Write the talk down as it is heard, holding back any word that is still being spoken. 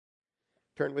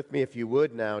Turn with me, if you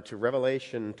would, now to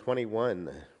Revelation 21.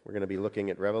 We're going to be looking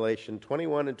at Revelation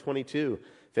 21 and 22,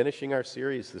 finishing our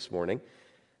series this morning,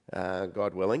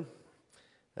 God willing.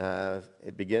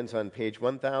 It begins on page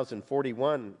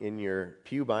 1041 in your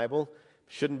Pew Bible.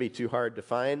 Shouldn't be too hard to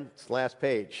find. It's the last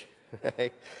page,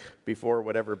 before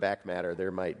whatever back matter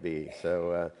there might be.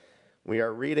 So we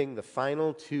are reading the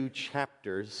final two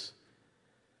chapters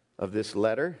of this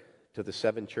letter to the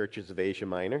seven churches of Asia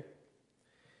Minor.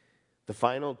 The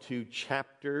final two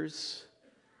chapters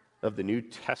of the New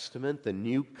Testament, the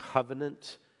New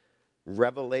Covenant,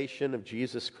 revelation of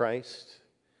Jesus Christ,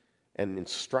 and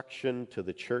instruction to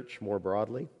the church more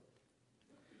broadly.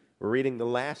 We're reading the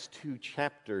last two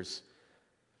chapters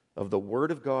of the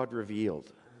Word of God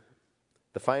revealed.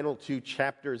 The final two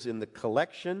chapters in the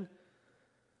collection,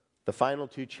 the final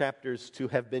two chapters to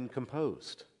have been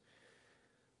composed.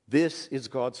 This is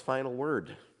God's final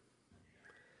word.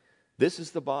 This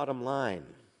is the bottom line.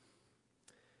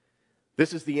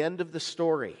 This is the end of the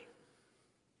story.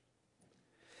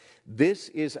 This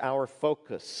is our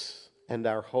focus and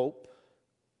our hope.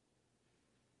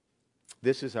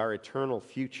 This is our eternal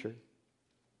future.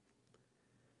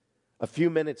 A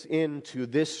few minutes into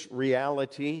this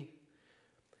reality,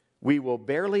 we will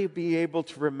barely be able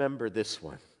to remember this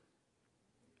one.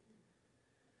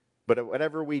 But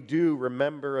whatever we do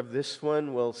remember of this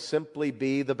one will simply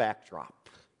be the backdrop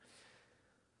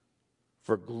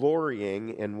for glorying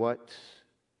in what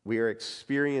we are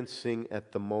experiencing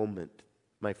at the moment.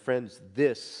 My friends,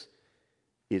 this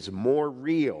is more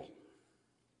real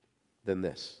than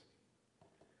this.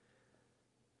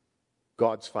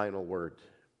 God's final word.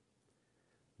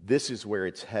 This is where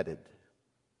it's headed.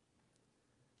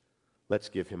 Let's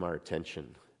give him our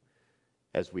attention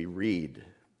as we read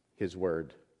his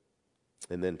word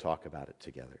and then talk about it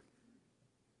together.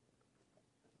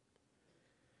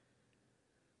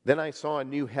 Then I saw a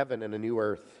new heaven and a new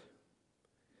earth.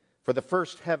 For the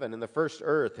first heaven and the first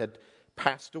earth had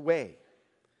passed away,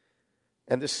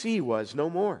 and the sea was no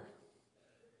more.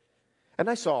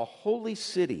 And I saw a holy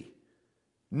city,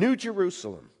 New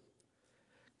Jerusalem,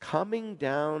 coming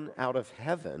down out of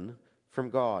heaven from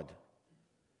God,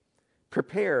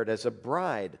 prepared as a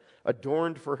bride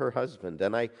adorned for her husband.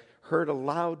 And I heard a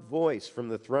loud voice from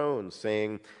the throne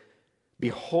saying,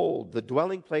 "Behold, the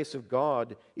dwelling place of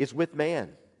God is with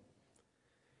man.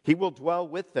 He will dwell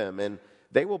with them, and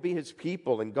they will be his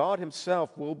people, and God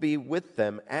himself will be with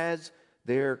them as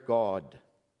their God.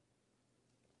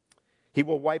 He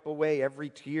will wipe away every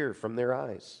tear from their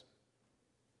eyes,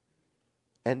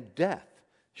 and death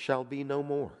shall be no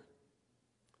more.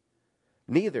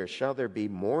 Neither shall there be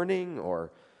mourning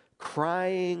or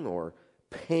crying or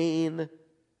pain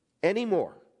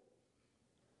anymore,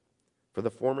 for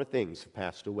the former things have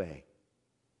passed away."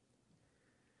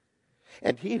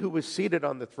 And he who was seated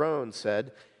on the throne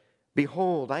said,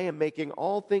 "Behold, I am making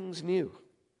all things new."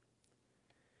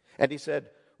 And he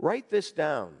said, "Write this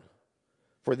down,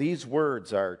 for these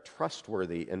words are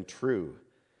trustworthy and true."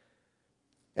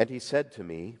 And he said to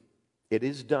me, "It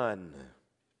is done.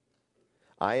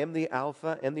 I am the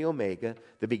Alpha and the Omega,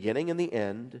 the beginning and the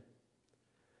end.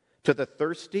 To the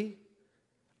thirsty,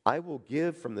 I will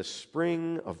give from the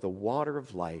spring of the water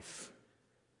of life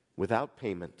without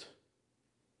payment.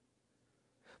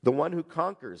 The one who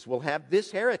conquers will have this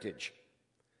heritage,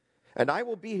 and I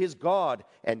will be his God,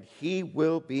 and he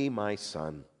will be my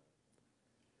son.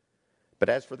 But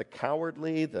as for the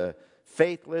cowardly, the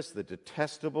faithless, the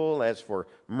detestable, as for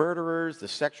murderers, the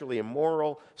sexually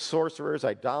immoral, sorcerers,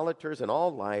 idolaters, and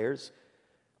all liars,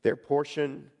 their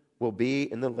portion will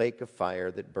be in the lake of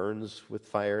fire that burns with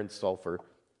fire and sulfur,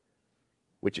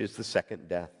 which is the second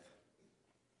death."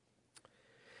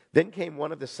 Then came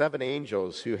one of the seven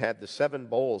angels who had the seven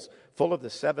bowls full of the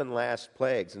seven last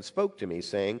plagues and spoke to me,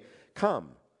 saying,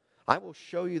 "Come, I will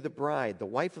show you the bride, the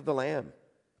wife of the Lamb."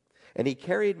 And he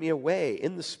carried me away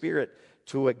in the Spirit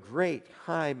to a great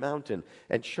high mountain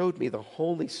and showed me the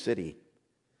holy city,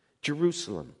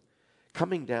 Jerusalem,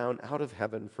 coming down out of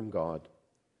heaven from God,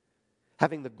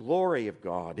 having the glory of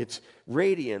God, its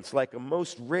radiance like a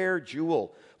most rare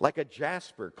jewel, like a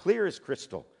jasper, clear as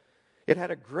crystal. It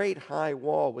had a great high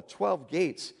wall with 12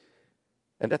 gates,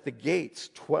 and at the gates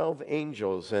 12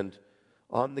 angels, and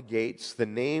on the gates the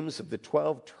names of the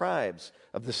 12 tribes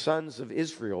of the sons of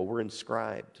Israel were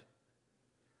inscribed.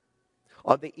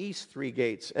 On the east 3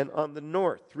 gates, and on the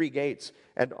north 3 gates,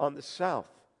 and on the south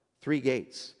 3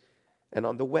 gates, and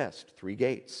on the west 3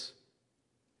 gates.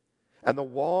 And the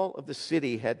wall of the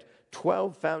city had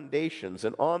 12 foundations,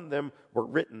 and on them were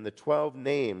written the 12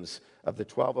 names of the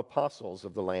 12 apostles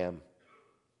of the Lamb.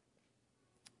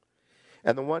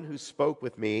 And the one who spoke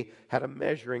with me had a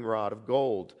measuring rod of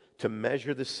gold to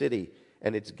measure the city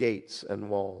and its gates and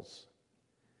walls.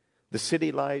 The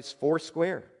city lies 4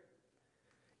 square,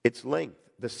 its length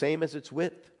the same as its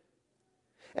width.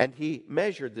 And he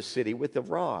measured the city with a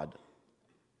rod,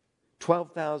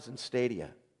 12,000 stadia,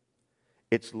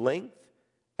 its length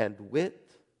and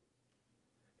width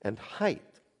and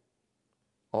height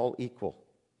all equal.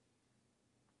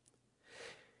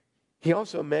 He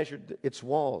also measured its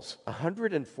walls,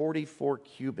 144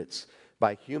 cubits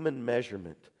by human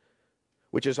measurement,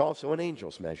 which is also an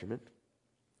angel's measurement.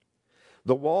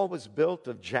 The wall was built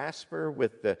of jasper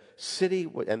with the city,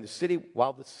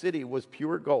 while the city was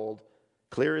pure gold,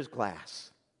 clear as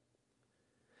glass.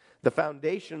 The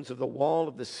foundations of the wall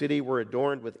of the city were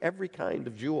adorned with every kind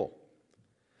of jewel.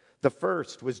 The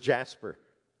first was jasper,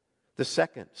 the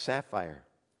second sapphire,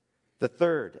 the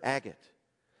third agate,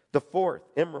 the fourth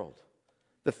emerald,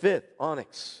 the fifth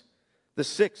onyx, the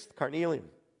sixth carnelian,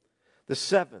 the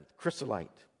seventh chrysolite,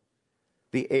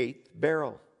 the eighth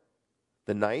beryl,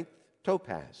 the ninth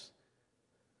topaz,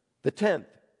 the 10th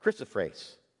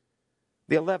chrysoprase,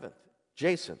 the 11th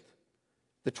jacinth,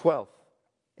 the 12th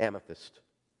amethyst.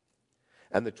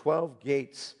 And the 12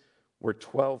 gates were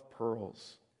 12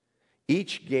 pearls,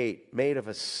 each gate made of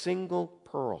a single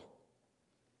pearl.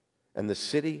 And the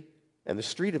city and the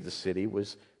street of the city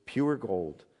was pure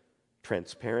gold,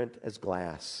 transparent as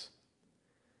glass.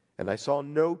 And I saw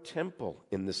no temple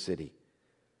in the city,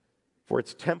 for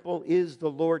its temple is the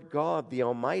Lord God, the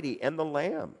Almighty, and the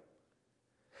Lamb.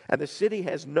 And the city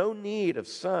has no need of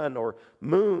sun or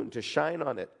moon to shine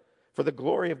on it, for the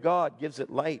glory of God gives it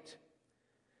light.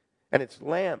 And its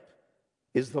lamp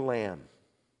is the Lamb.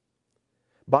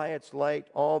 By its light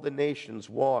all the nations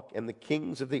walk, and the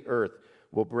kings of the earth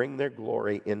will bring their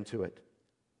glory into it.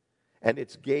 And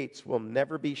its gates will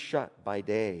never be shut by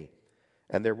day,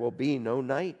 and there will be no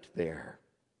night there.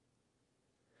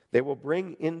 They will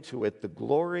bring into it the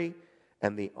glory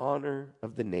and the honor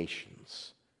of the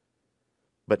nations.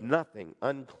 But nothing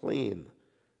unclean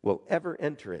will ever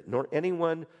enter it, nor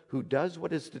anyone who does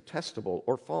what is detestable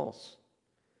or false,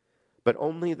 but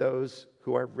only those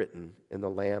who are written in the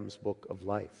Lamb's book of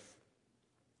life.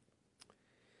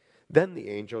 Then the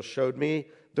angel showed me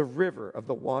the river of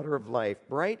the water of life,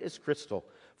 bright as crystal,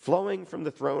 flowing from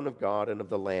the throne of God and of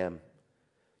the Lamb,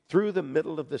 through the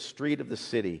middle of the street of the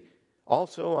city.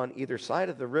 Also on either side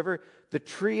of the river, the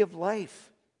tree of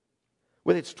life,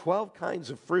 with its 12 kinds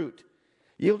of fruit,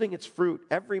 yielding its fruit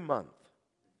every month.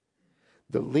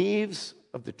 The leaves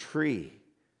of the tree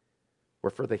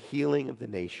were for the healing of the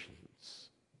nations.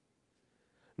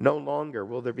 No longer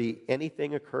will there be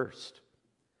anything accursed,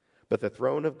 but the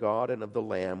throne of God and of the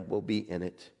Lamb will be in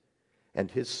it, and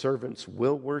his servants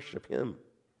will worship him.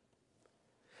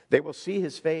 They will see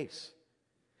his face,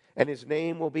 and his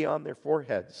name will be on their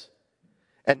foreheads,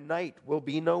 and night will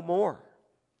be no more.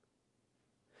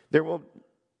 There will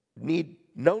need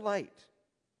no light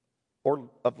or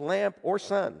of lamp or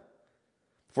sun,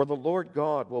 for the Lord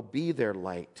God will be their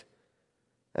light,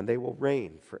 and they will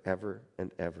reign forever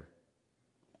and ever.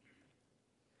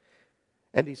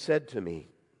 And he said to me,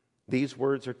 these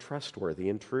words are trustworthy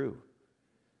and true.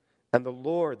 And the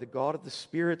Lord, the God of the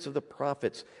spirits of the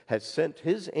prophets, has sent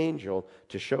his angel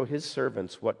to show his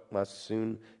servants what must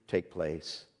soon take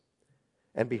place.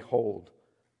 And behold,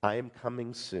 I am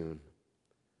coming soon.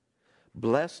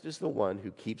 Blessed is the one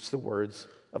who keeps the words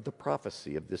of the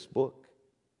prophecy of this book.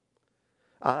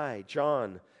 I,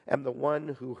 John, am the one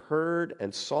who heard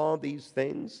and saw these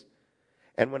things.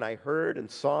 And when I heard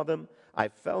and saw them, I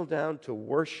fell down to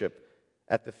worship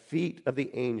at the feet of the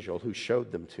angel who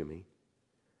showed them to me.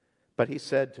 But he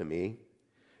said to me,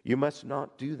 you must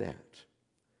not do that.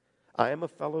 I am a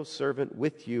fellow servant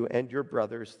with you and your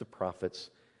brothers, the prophets,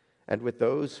 and with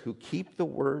those who keep the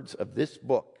words of this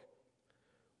book.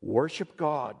 Worship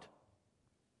God.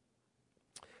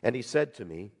 And he said to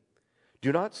me,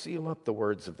 do not seal up the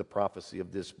words of the prophecy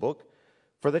of this book,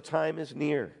 for the time is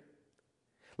near.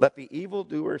 Let the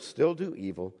evildoer still do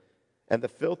evil, and the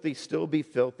filthy still be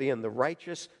filthy, and the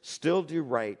righteous still do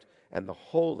right, and the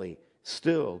holy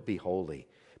still be holy.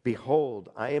 Behold,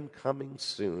 I am coming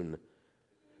soon,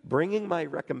 bringing my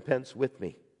recompense with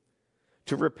me,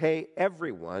 to repay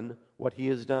everyone what he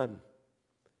has done.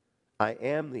 I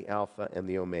am the Alpha and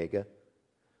the Omega,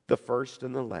 the first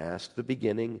and the last, the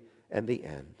beginning and the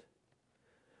end.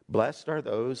 Blessed are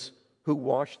those who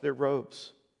wash their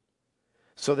robes,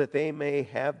 so that they may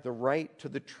have the right to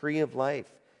the tree of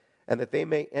life, and that they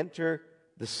may enter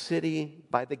the city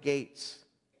by the gates.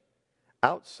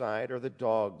 Outside are the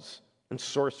dogs and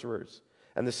sorcerers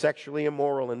and the sexually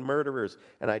immoral, and murderers,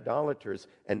 and idolaters,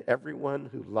 and everyone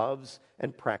who loves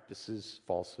and practices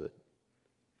falsehood.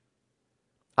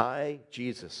 I,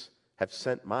 Jesus, have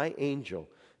sent my angel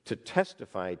to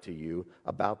testify to you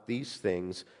about these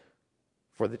things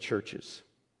for the churches.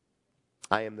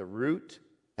 I am the root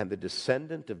and the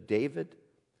descendant of David,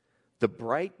 the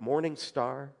bright morning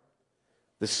star.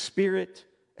 The Spirit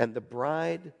and the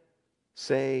bride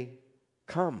say,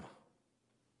 come.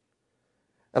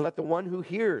 And let the one who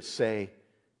hears say,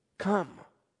 come.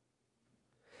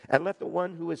 And let the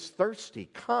one who is thirsty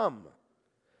come.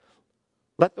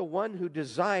 Let the one who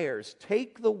desires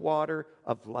take the water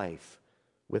of life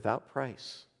without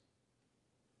price.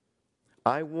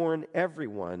 I warn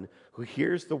everyone who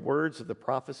hears the words of the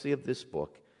prophecy of this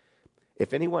book.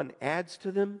 If anyone adds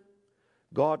to them,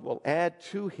 God will add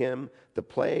to him the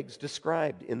plagues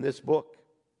described in this book.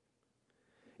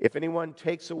 If anyone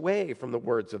takes away from the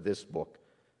words of this book,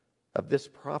 of this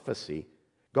prophecy,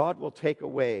 God will take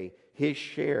away his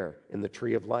share in the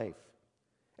tree of life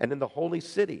and in the holy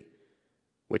city,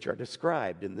 which are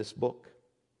described in this book.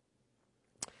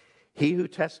 He who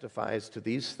testifies to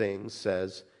these things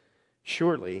says,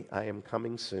 surely I am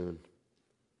coming soon.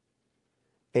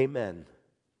 Amen.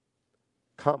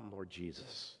 Come, Lord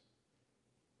Jesus.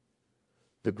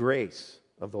 The grace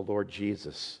of the Lord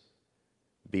Jesus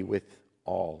be with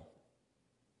all.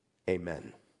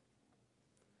 Amen.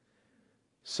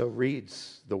 So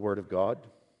reads the Word of God.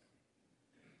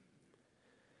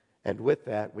 And with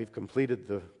that, we've completed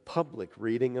the public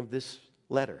reading of this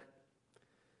letter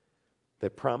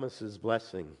that promises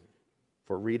blessing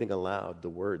for reading aloud the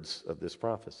words of this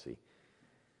prophecy.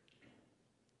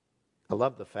 I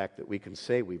love the fact that we can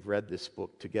say we've read this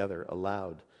book together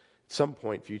aloud. At some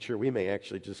point future, we may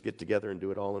actually just get together and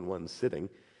do it all in one sitting.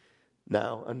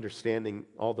 Now, understanding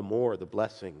all the more the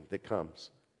blessing that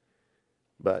comes.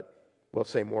 But we'll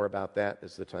say more about that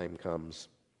as the time comes.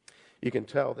 You can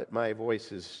tell that my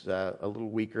voice is a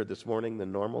little weaker this morning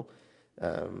than normal.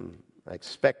 I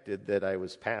expected that I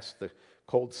was past the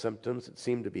cold symptoms. It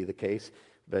seemed to be the case,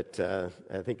 but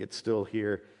I think it's still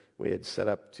here. We had set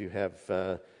up to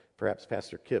have perhaps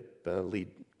Pastor Kip lead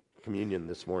communion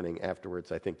this morning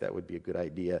afterwards. I think that would be a good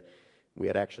idea. We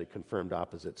had actually confirmed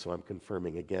opposite, so I'm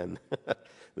confirming again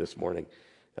this morning.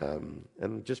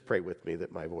 And just pray with me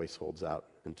that my voice holds out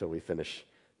until we finish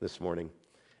this morning.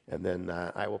 And then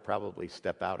I will probably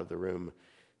step out of the room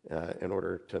in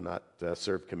order to not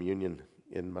serve communion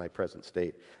in my present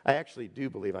state. I actually do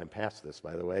believe I'm past this,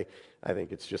 by the way. I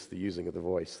think it's just the using of the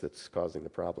voice that's causing the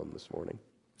problem this morning.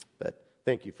 But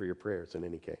thank you for your prayers in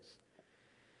any case.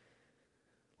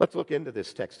 Let's look into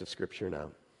this text of Scripture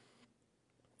now.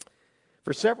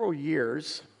 For several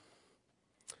years,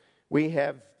 we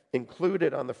have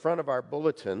included on the front of our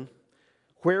bulletin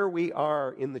where we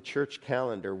are in the church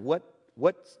calendar, what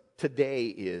today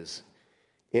is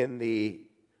in the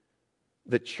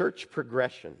church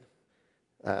progression,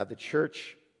 the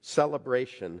church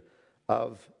celebration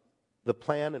of the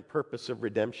plan and purpose of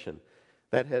redemption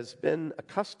that has been a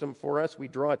custom for us. We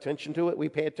draw attention to it. We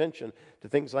pay attention to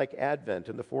things like Advent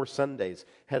and the 4 Sundays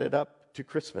headed up to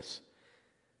Christmas.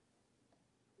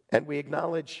 And we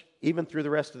acknowledge, even through the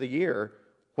rest of the year,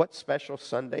 what special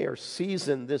Sunday or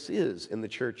season this is in the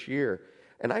church year.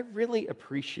 And I really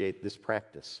appreciate this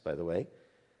practice, by the way.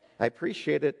 I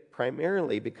appreciate it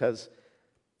primarily because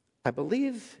I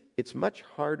believe it's much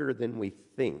harder than we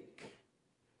think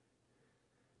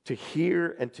to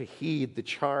hear and to heed the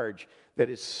charge that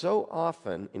is so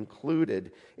often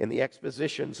included in the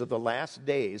expositions of the last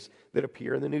days that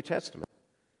appear in the New Testament.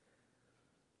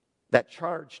 That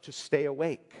charge to stay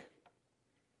awake,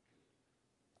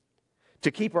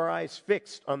 to keep our eyes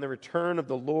fixed on the return of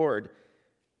the Lord,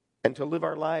 and to live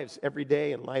our lives every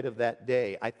day in light of that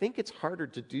day. I think it's harder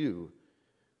to do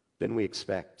than we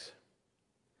expect.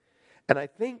 And I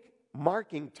think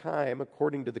marking time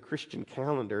according to the Christian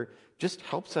calendar just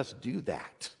helps us do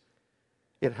that.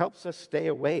 It helps us stay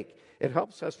awake. It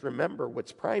helps us remember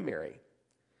what's primary.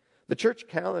 The church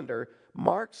calendar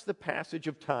marks the passage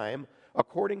of time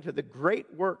according to the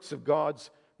great works of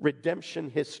God's redemption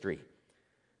history,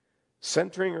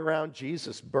 centering around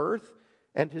Jesus' birth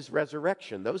and his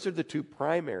resurrection. Those are the two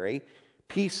primary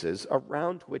pieces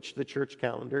around which the church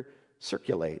calendar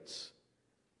circulates: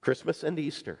 Christmas and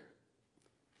Easter.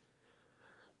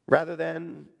 Rather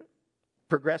than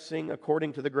progressing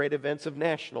according to the great events of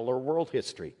national or world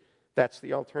history, that's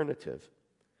the alternative.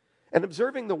 And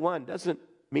observing the one doesn't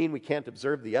mean we can't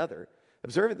observe the other.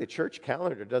 Observing the church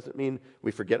calendar doesn't mean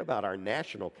we forget about our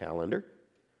national calendar.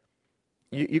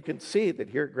 You can see that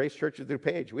here at Grace Church of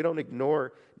DuPage, we don't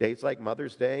ignore days like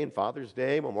Mother's Day and Father's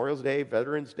Day, Memorial Day,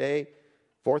 Veterans Day.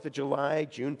 4th of July,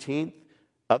 Juneteenth,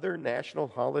 other national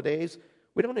holidays.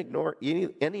 We don't ignore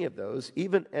any of those,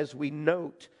 even as we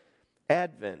note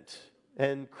Advent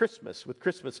and Christmas with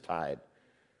Christmastide,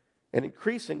 and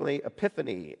increasingly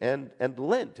Epiphany and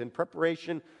Lent in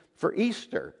preparation for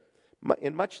Easter,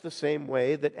 in much the same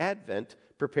way that Advent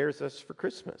prepares us for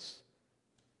Christmas.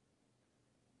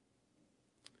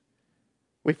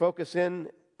 We focus in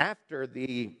after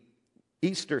the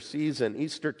Easter season,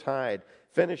 Eastertide,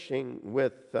 finishing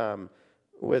with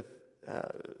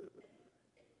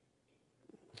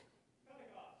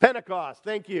Pentecost.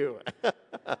 Thank you.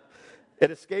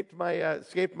 It escaped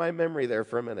my memory there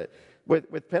for a minute.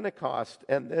 With Pentecost,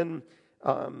 and then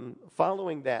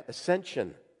following that,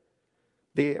 Ascension.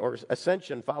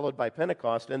 Ascension followed by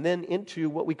Pentecost, and then into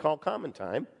what we call Common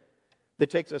Time, that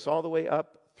takes us all the way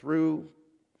up through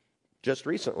just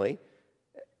recently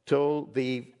till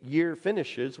the year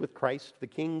finishes with Christ the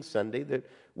King Sunday that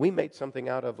we made something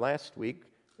out of last week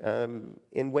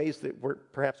in ways that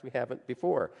perhaps we haven't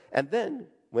before. And then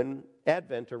when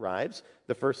Advent arrives,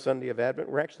 the first Sunday of Advent,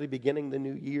 we're actually beginning the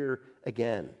new year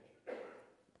again.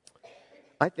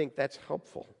 I think that's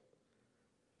helpful.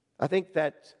 I think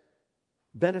that's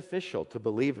beneficial to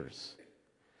believers.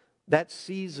 That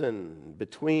season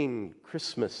between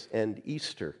Christmas and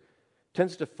Easter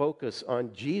tends to focus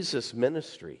on Jesus'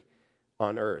 ministry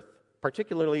on earth,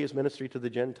 particularly his ministry to the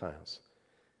Gentiles.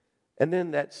 And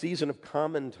then that season of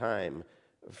Common Time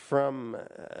from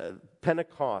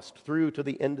Pentecost through to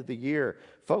the end of the year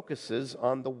focuses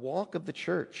on the walk of the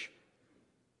church,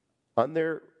 on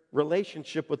their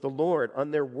relationship with the Lord,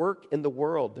 on their work in the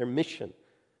world, their mission,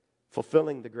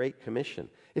 fulfilling the Great Commission.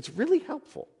 It's really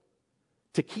helpful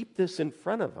to keep this in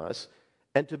front of us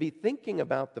and to be thinking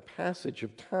about the passage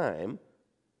of time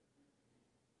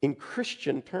in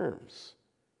Christian terms,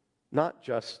 not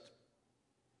just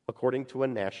according to a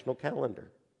national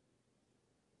calendar.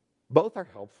 Both are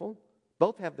helpful.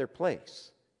 Both have their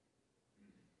place.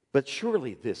 But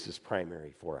surely this is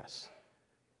primary for us.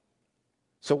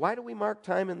 So why do we mark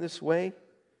time in this way?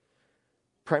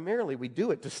 Primarily, we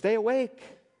do it to stay awake.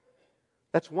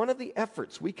 That's one of the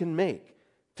efforts we can make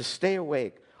to stay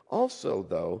awake. Also,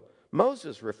 though,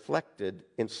 Moses reflected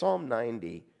in Psalm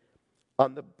 90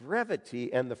 on the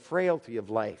brevity and the frailty of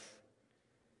life.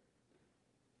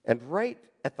 And right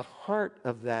at the heart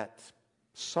of that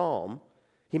psalm,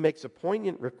 he makes a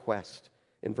poignant request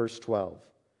in verse 12.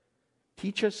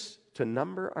 Teach us to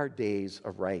number our days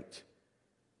aright,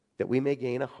 that we may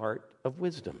gain a heart of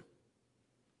wisdom.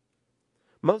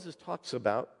 Moses talks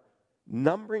about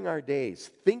numbering our days,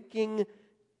 thinking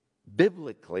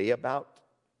biblically about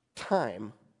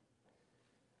time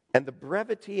and the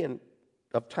brevity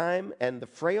of time and the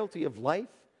frailty of life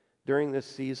during this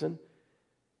season.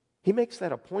 He makes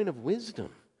that a point of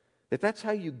wisdom, that's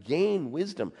how you gain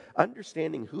wisdom,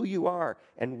 understanding who you are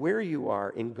and where you are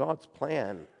in God's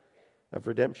plan of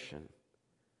redemption.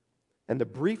 And the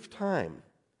brief time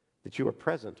that you are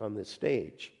present on this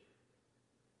stage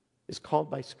is called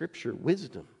by Scripture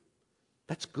wisdom.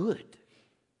 That's good.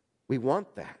 We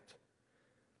want that.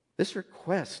 This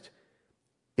request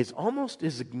is almost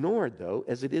as ignored, though,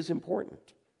 as it is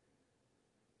important.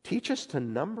 Teach us to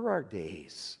number our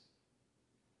days,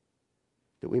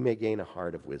 that we may gain a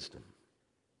heart of wisdom.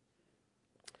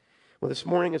 Well, this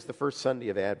morning is the first Sunday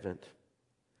of Advent.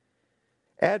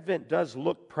 Advent does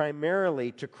look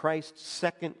primarily to Christ's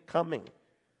second coming,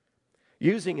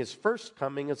 using his first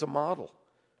coming as a model.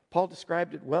 Paul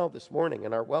described it well this morning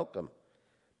in our welcome.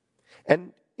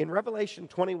 And in Revelation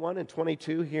 21 and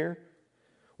 22 here,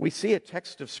 we see a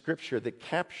text of Scripture that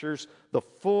captures the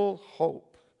full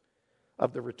hope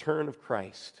of the return of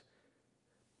Christ,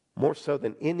 more so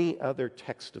than any other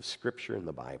text of Scripture in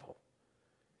the Bible.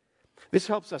 This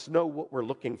helps us know what we're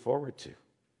looking forward to.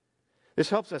 This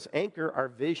helps us anchor our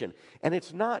vision. And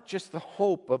it's not just the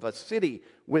hope of a city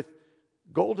with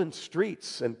golden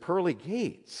streets and pearly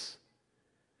gates.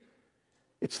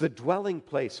 It's the dwelling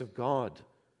place of God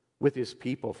with his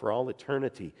people for all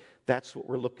eternity. That's what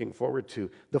we're looking forward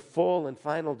to, the full and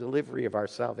final delivery of our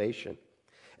salvation.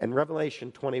 And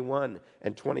Revelation 21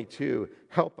 and 22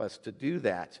 help us to do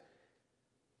that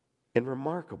in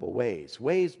remarkable ways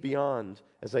beyond,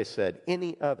 as I said,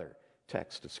 any other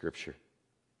text of Scripture.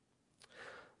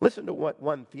 Listen to what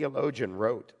one theologian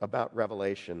wrote about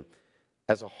Revelation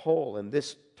as a whole and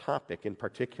this topic in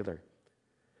particular.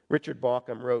 Richard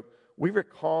Bauckham wrote, "We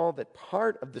recall that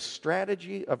part of the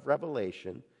strategy of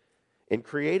Revelation in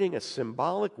creating a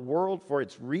symbolic world for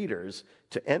its readers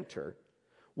to enter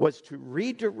was to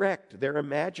redirect their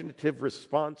imaginative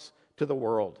response to the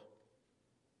world."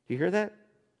 Do you hear that?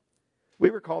 We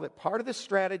recall that part of the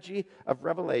strategy of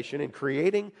Revelation in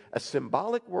creating a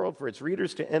symbolic world for its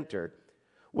readers to enter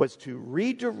was to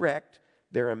redirect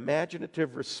their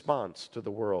imaginative response to the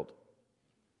world.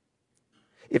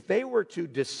 If they were to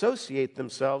dissociate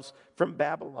themselves from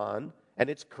Babylon and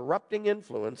its corrupting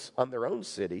influence on their own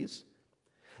cities,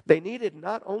 they needed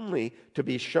not only to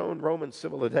be shown Roman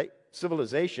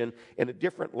civilization in a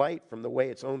different light from the way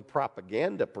its own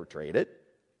propaganda portrayed it,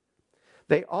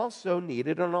 they also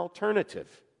needed an alternative.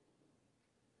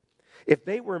 If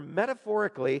they were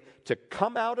metaphorically to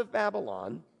come out of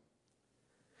Babylon,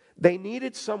 they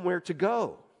needed somewhere to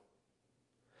go,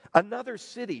 another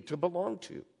city to belong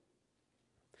to.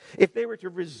 If they were to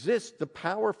resist the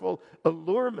powerful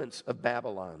allurements of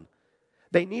Babylon,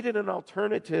 they needed an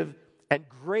alternative and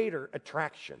greater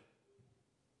attraction.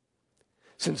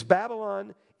 Since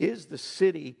Babylon is the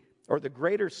city or the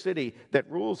greater city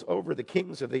that rules over the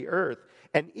kings of the earth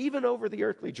and even over the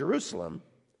earthly Jerusalem,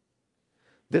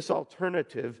 this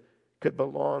alternative could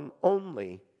belong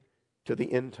only to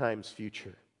the end times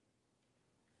future.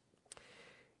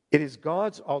 It is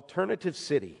God's alternative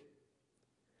city,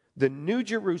 the New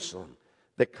Jerusalem,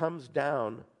 that comes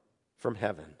down from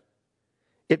heaven.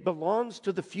 It belongs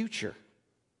to the future.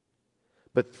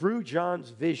 But through John's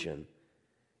vision,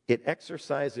 it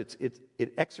exercises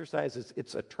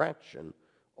its attraction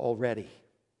already.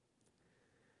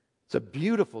 It's a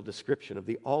beautiful description of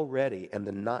the already and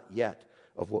the not yet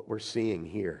of what we're seeing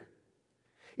here.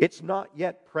 It's not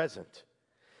yet present.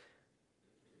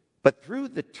 But through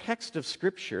the text of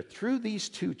Scripture, through these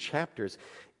two chapters,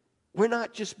 we're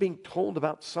not just being told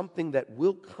about something that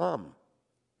will come.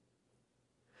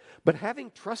 But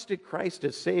having trusted Christ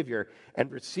as Savior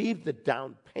and received the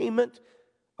down payment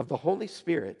of the Holy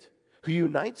Spirit, who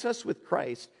unites us with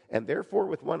Christ and therefore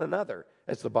with one another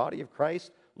as the body of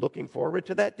Christ, looking forward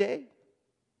to that day,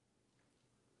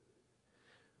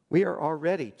 we are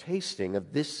already tasting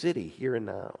of this city here and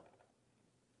now.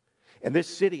 And this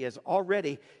city has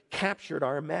already captured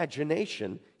our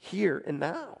imagination here and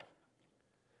now.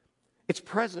 It's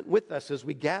present with us as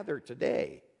we gather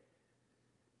today.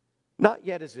 Not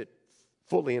yet as it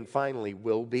fully and finally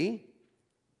will be,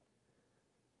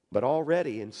 but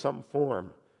already in some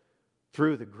form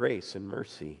through the grace and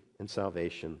mercy and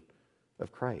salvation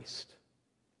of Christ.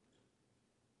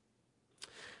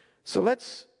 So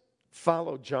let's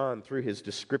follow John through his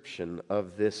description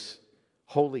of this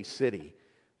holy city,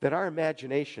 that our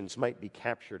imaginations might be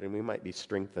captured and we might be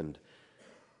strengthened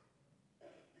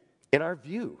in our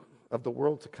view of the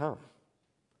world to come.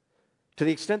 To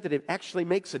the extent that it actually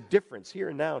makes a difference here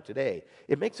and now today.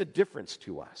 It makes a difference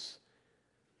to us.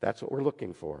 That's what we're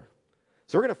looking for.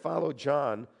 So we're going to follow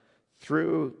John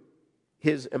through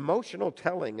his emotional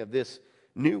telling of this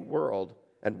new world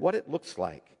and what it looks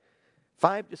like.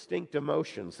 5 distinct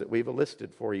emotions that we've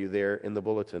listed for you there in the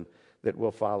bulletin that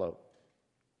we'll follow.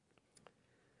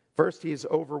 First, he is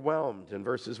overwhelmed in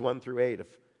verses 1 through 8 of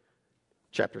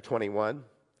chapter 21.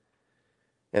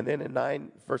 And then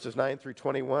in verses 9 through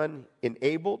 21,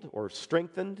 enabled or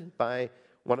strengthened by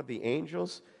one of the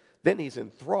angels. Then he's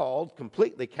enthralled,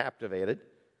 completely captivated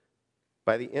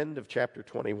by the end of chapter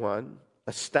 21.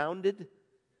 Astounded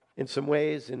in some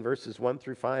ways in verses 1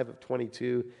 through 5 of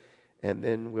 22. And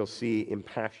then we'll see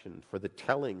impassioned for the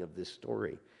telling of this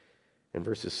story in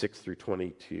verses 6 through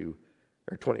 22,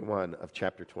 or 21 of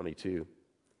chapter 22.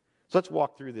 So let's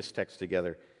walk through this text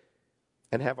together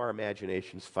and have our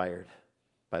imaginations fired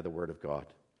by the Word of God.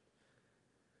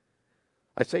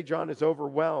 I say John is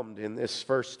overwhelmed in this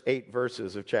first 8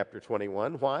 verses of chapter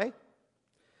 21. Why?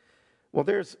 Well,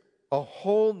 there's a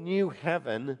whole new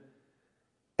heaven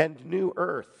and new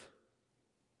earth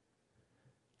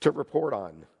to report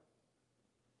on.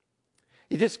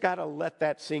 You just got to let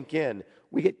that sink in.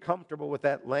 We get comfortable with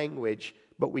that language,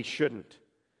 but we shouldn't.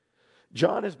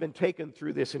 John has been taken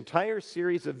through this entire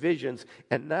series of visions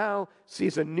and now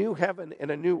sees a new heaven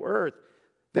and a new earth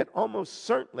that almost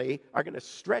certainly are going to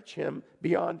stretch him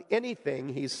beyond anything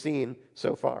he's seen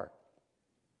so far.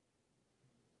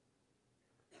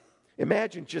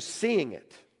 Imagine just seeing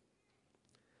it,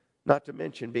 not to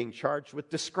mention being charged with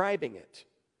describing it.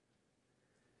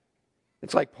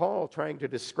 It's like Paul trying to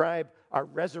describe our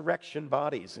resurrection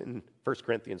bodies in 1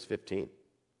 Corinthians 15.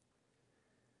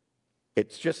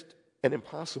 It's just an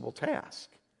impossible task.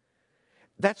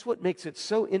 That's what makes it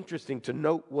so interesting to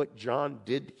note what John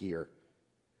did here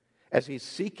as he's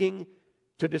seeking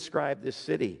to describe this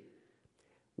city.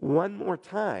 One more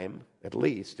time, at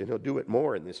least, and he'll do it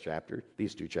more in this chapter,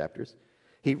 these 2 chapters,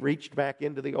 he reached back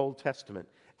into the Old Testament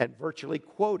and virtually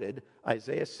quoted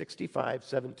Isaiah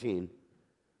 65:17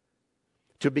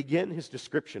 to begin his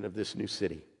description of this new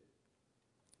city.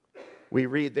 We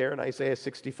read there in Isaiah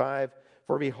 65,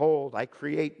 "For behold, I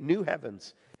create new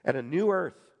heavens and a new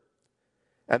earth,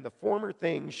 and the former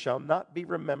things shall not be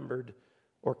remembered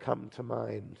or come to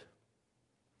mind."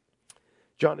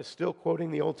 John is still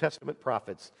quoting the Old Testament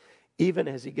prophets, even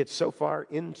as he gets so far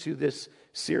into this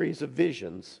series of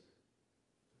visions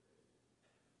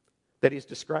that he's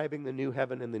describing the new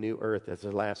heaven and the new earth as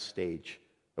the last stage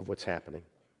of what's happening.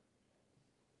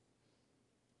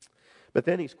 But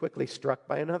then he's quickly struck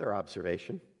by another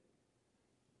observation.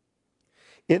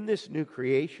 In this new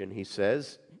creation, he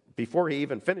says, before he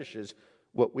even finishes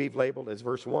what we've labeled as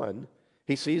verse 1,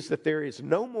 he sees that there is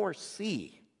no more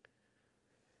sea.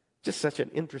 Just such an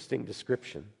interesting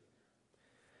description.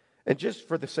 And just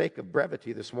for the sake of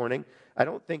brevity this morning, I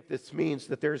don't think this means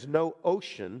that there's no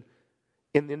ocean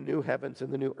in the new heavens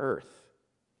and the new earth.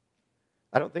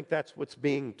 I don't think that's what's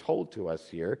being told to us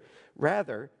here.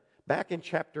 Rather, back in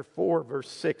chapter 4, verse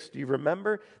 6, do you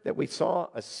remember that we saw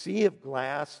a sea of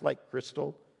glass like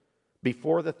crystal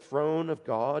before the throne of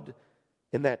God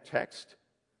in that text?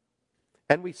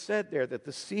 And we said there that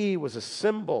the sea was a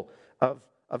symbol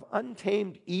of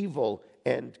untamed evil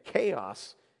and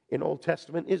chaos in Old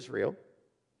Testament Israel.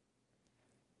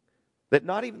 That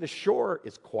not even the shore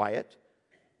is quiet.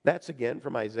 That's again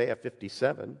from Isaiah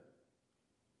 57.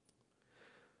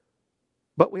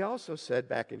 But we also said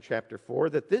back in chapter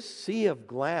 4 that this sea of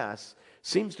glass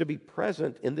seems to be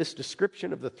present in this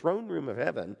description of the throne room of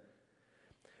heaven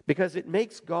because it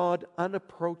makes God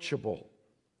unapproachable.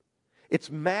 It's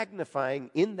magnifying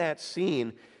in that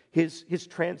scene his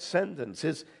transcendence,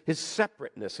 his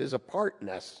separateness, his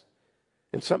apartness.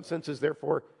 In some senses,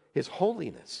 therefore, his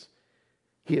holiness.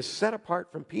 He is set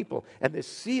apart from people, and this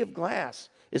sea of glass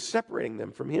is separating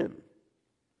them from him.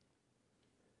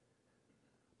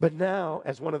 But now,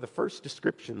 as one of the first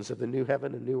descriptions of the new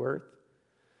heaven and new earth,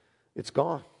 it's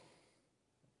gone.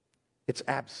 It's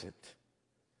absent.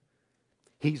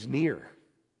 He's near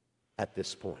at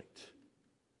this point.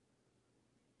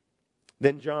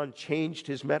 Then John changed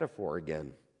his metaphor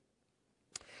again.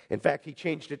 In fact, he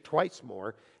changed it twice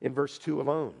more in verse 2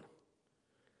 alone.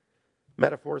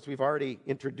 Metaphors we've already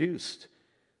introduced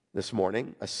this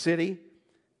morning: a city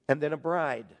and then a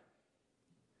bride.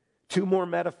 Two more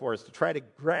metaphors to try to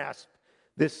grasp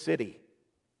this city.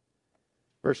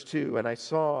 Verse 2, "And I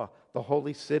saw the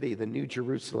holy city, the new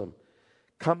Jerusalem,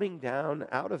 coming down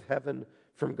out of heaven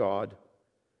from God,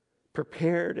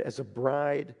 prepared as a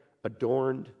bride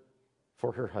adorned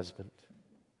for her husband."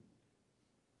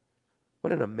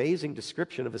 What an amazing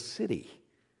description of a city.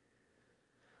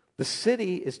 The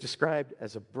city is described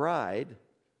as a bride,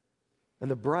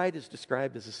 and the bride is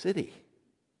described as a city.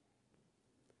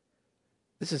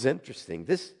 This is interesting.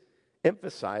 This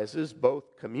emphasizes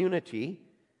both community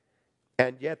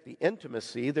and yet the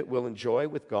intimacy that we'll enjoy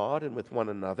with God and with one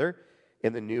another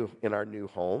in our new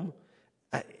home.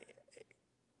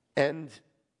 And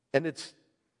it's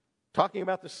talking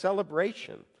about the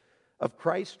celebration of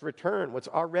Christ's return, what's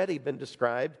already been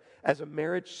described as a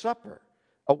marriage supper,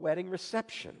 a wedding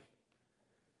reception.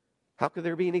 How could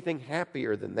there be anything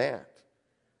happier than that?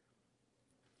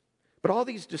 But all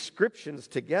these descriptions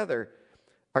together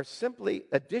are simply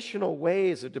additional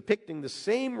ways of depicting the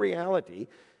same reality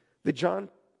that John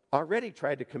already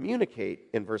tried to communicate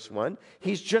in verse 1.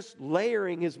 He's just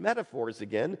layering his metaphors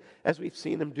again, as we've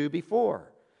seen him do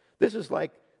before. This is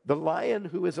like the lion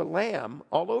who is a lamb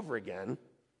all over again.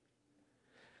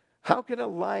 How can a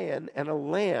lion and a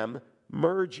lamb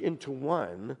merge into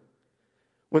one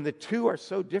when the two are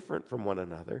so different from one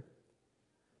another?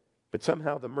 But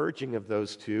somehow the merging of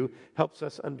those two helps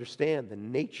us understand the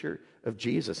nature of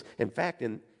Jesus. In fact,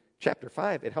 in chapter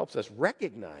 5, it helps us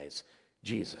recognize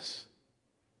Jesus.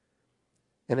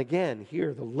 And again,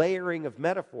 here, the layering of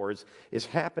metaphors is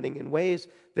happening in ways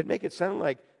that make it sound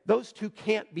like those two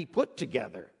can't be put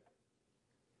together.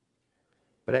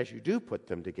 But as you do put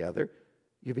them together,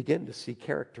 you begin to see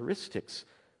characteristics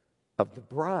of the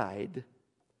bride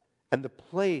and the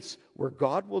place where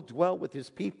God will dwell with his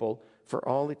people for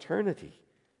all eternity.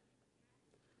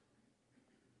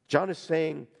 John is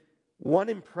saying one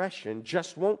impression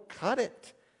just won't cut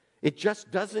it. It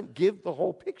just doesn't give the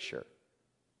whole picture.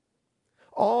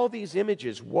 All these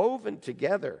images woven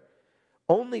together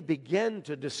only begin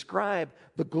to describe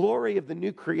the glory of the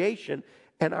new creation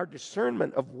and our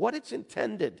discernment of what it's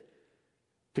intended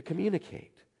to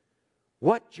communicate.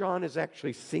 What John is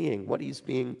actually seeing, what he's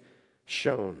being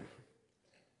shown.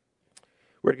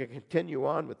 We're going to continue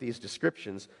on with these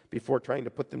descriptions before trying to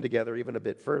put them together even a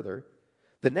bit further.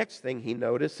 The next thing he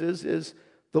notices is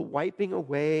the wiping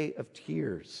away of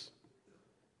tears,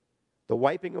 the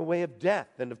wiping away of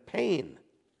death and of pain.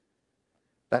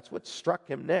 That's what struck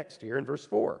him next here in verse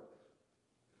 4.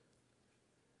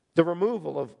 The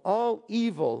removal of all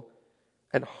evil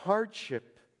and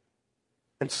hardship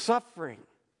and suffering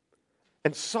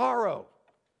and sorrow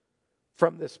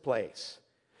from this place.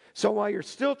 So while you're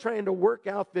still trying to work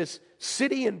out this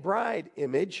city and bride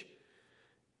image,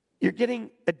 you're getting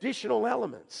additional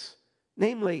elements.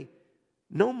 Namely,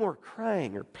 no more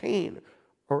crying or pain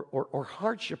or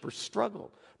hardship or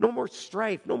struggle. No more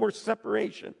strife, no more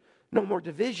separation, no more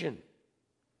division.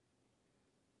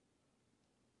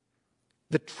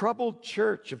 The troubled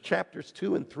church of chapters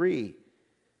 2 and 3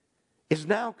 is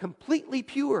now completely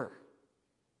pure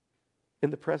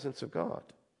in the presence of God.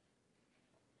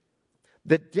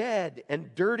 The dead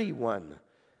and dirty one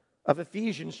of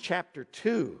Ephesians chapter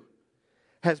 2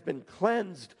 has been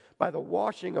cleansed by the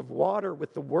washing of water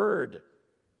with the word,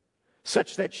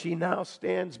 such that she now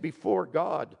stands before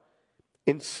God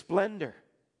in splendor,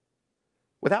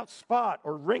 without spot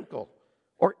or wrinkle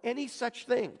or any such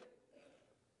thing,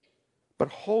 but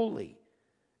holy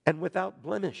and without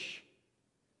blemish.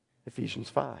 Ephesians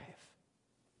 5.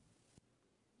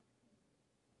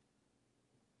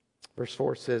 Verse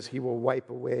 4 says, He will wipe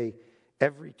away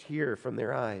every tear from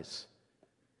their eyes,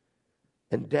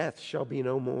 and death shall be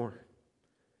no more.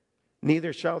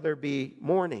 Neither shall there be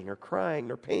mourning or crying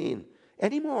nor pain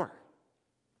anymore.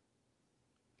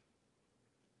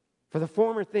 For the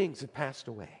former things have passed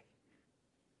away.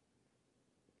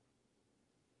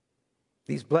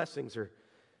 These blessings are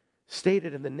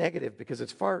stated in the negative because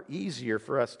it's far easier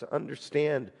for us to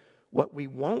understand what we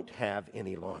won't have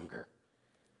any longer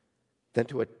than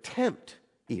to attempt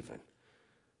even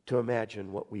to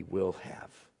imagine what we will have.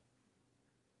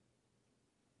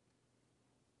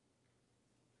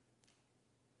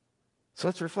 So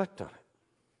let's reflect on it.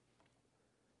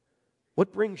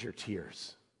 What brings your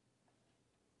tears?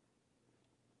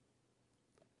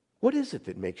 What is it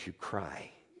that makes you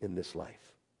cry in this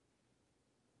life?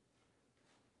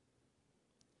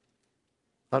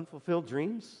 Unfulfilled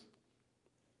dreams?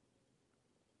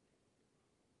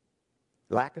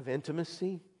 Lack of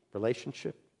intimacy,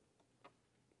 relationship?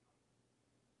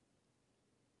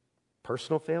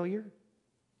 Personal failure?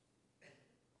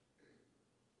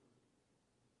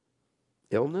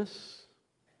 Illness?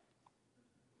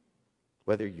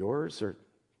 Whether yours or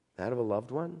that of a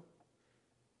loved one?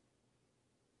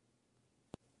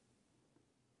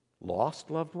 Lost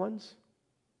loved ones?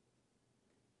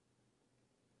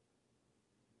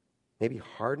 Maybe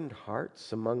hardened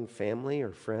hearts among family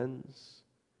or friends?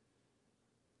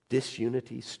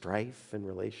 Disunity, strife in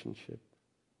relationship?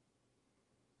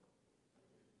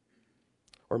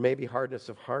 Or maybe hardness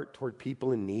of heart toward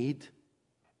people in need?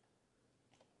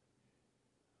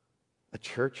 A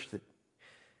church that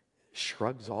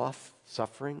shrugs off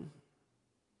suffering?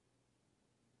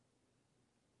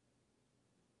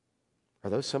 Are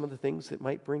those some of the things that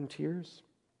might bring tears?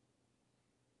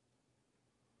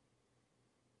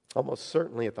 Almost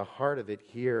certainly at the heart of it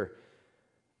here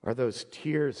are those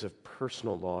tears of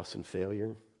personal loss and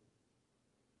failure.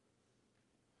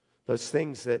 Those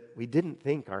things that we didn't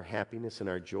think our happiness and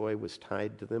our joy was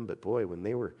tied to them, but boy, when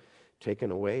they were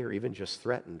taken away or even just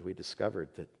threatened, we discovered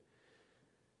that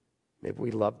maybe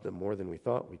we loved them more than we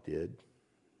thought we did.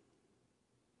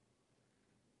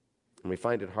 And we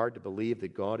find it hard to believe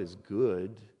that God is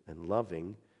good and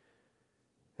loving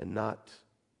and not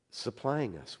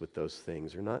supplying us with those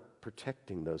things or not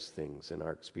protecting those things in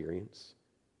our experience.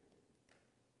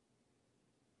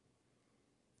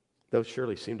 Those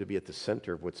surely seem to be at the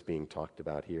center of what's being talked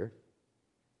about here.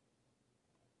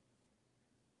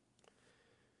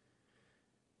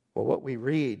 Well, what we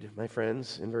read, my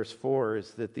friends, in verse 4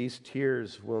 is that these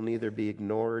tears will neither be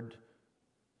ignored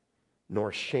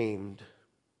nor shamed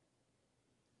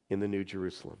in the New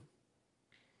Jerusalem.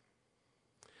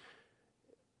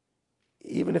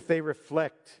 Even if they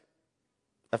reflect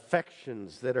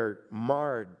affections that are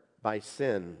marred by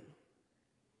sin,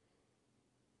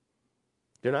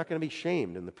 they're not going to be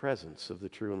shamed in the presence of the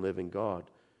true and living God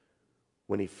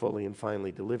when He fully and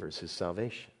finally delivers His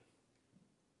salvation.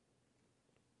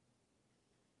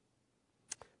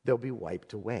 They'll be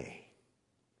wiped away.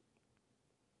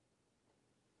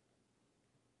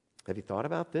 Have you thought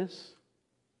about this?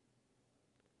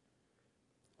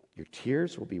 Your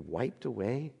tears will be wiped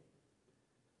away.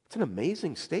 It's an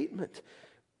amazing statement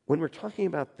when we're talking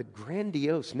about the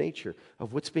grandiose nature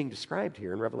of what's being described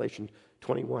here in Revelation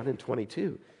 21 and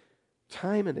 22.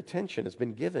 Time and attention has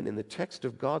been given in the text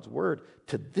of God's Word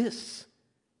to this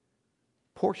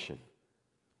portion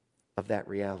of that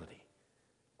reality.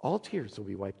 All tears will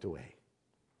be wiped away.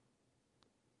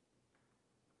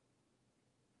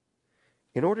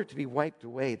 In order to be wiped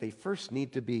away, they first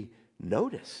need to be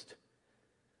noticed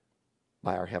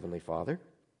by our Heavenly Father.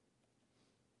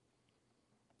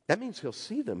 That means He'll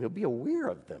see them. He'll be aware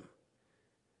of them.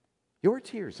 Your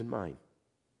tears and mine.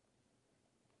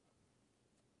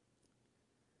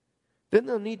 Then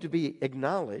they'll need to be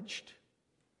acknowledged,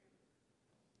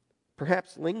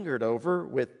 perhaps lingered over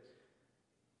with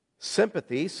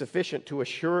sympathy sufficient to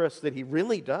assure us that He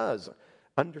really does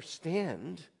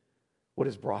understand what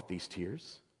has brought these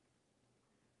tears.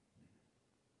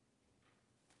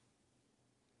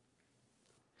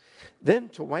 Then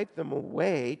to wipe them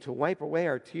away, to wipe away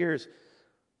our tears,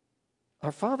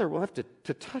 our Father will have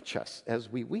to touch us as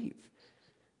we weep.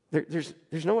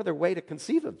 There's no other way to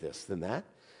conceive of this than that.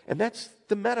 And that's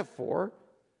the metaphor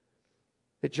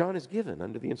that John is given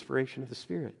under the inspiration of the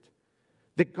Spirit.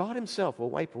 That God Himself will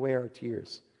wipe away our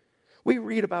tears. We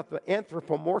read about the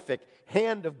anthropomorphic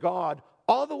hand of God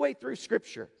all the way through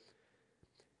Scripture.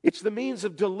 It's the means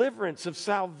of deliverance, of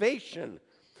salvation,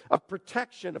 of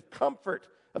protection, of comfort,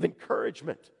 of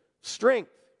encouragement,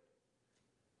 strength.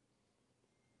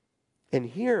 And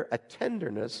here, a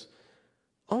tenderness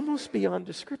almost beyond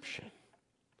description.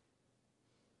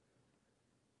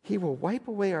 He will wipe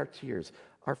away our tears.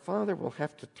 Our Father will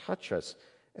have to touch us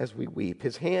as we weep.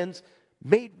 His hands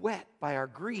made wet by our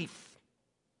grief.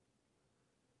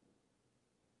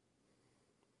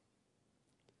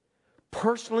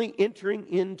 Personally entering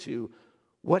into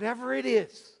whatever it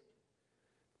is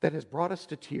that has brought us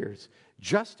to tears,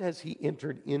 just as He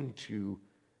entered into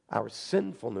our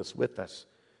sinfulness with us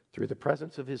through the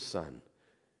presence of His Son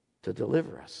to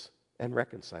deliver us and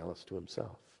reconcile us to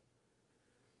Himself.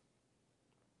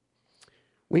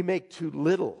 We make too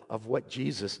little of what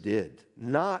Jesus did,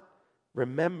 not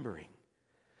remembering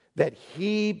that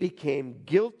He became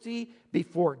guilty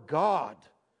before God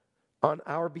on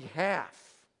our behalf,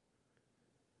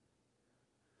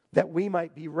 that we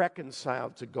might be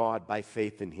reconciled to God by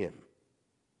faith in Him.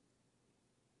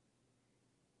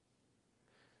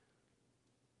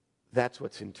 That's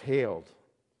what's entailed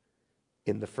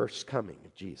in the first coming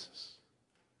of Jesus.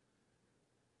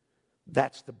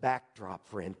 That's the backdrop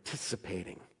for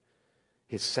anticipating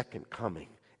His second coming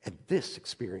and this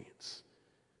experience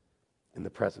in the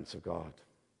presence of God.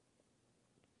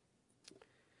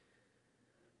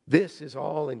 This is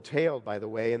all entailed, by the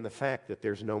way, in the fact that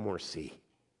there's no more sea.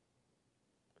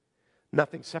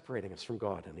 Nothing separating us from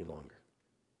God any longer.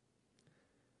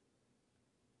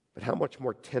 But how much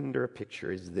more tender a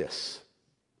picture is this?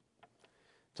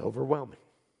 It's overwhelming.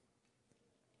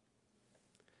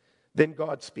 Then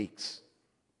God speaks.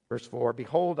 Verse 4,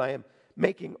 "Behold, I am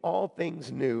making all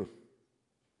things new."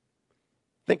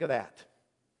 Think of that.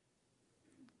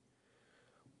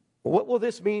 What will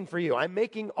this mean for you? I'm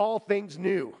making all things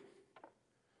new.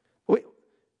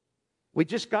 We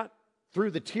just got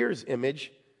through the tears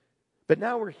image, but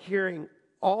now we're hearing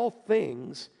all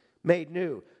things made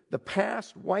new. The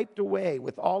past wiped away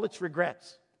with all its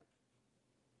regrets.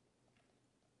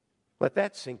 Let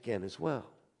that sink in as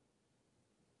well.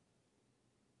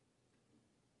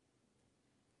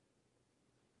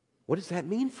 What does that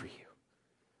mean for you?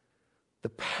 The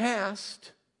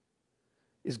past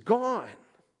is gone.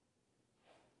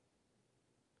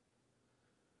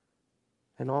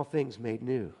 And all things made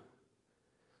new.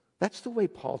 That's the way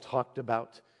Paul talked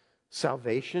about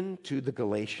salvation to the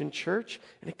Galatian church.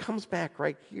 And it comes back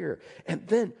right here. And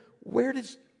then where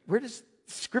does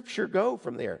Scripture go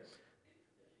from there?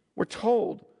 We're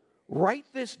told,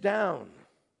 write this down.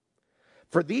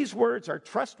 For these words are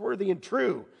trustworthy and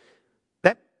true.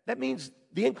 That means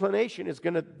the inclination is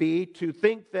going to be to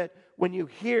think that when you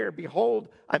hear, "Behold,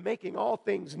 I'm making all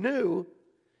things new,"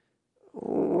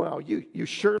 well, you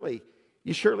surely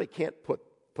can't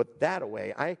put that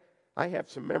away. I have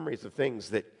some memories of things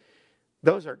that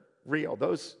those are real.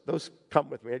 Those come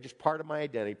with me. They're just part of my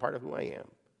identity, part of who I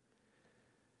am.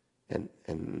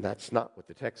 And that's not what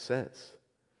the text says.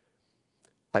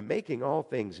 I'm making all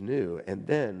things new, and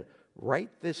then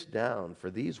write this down, for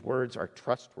these words are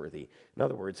trustworthy. In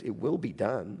other words, it will be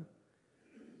done.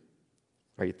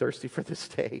 Are you thirsty for this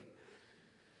day?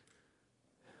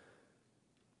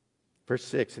 Verse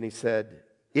 6, and he said,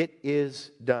 "It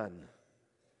is done.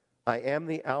 I am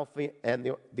the Alpha and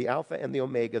the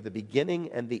Omega, the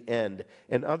beginning and the end."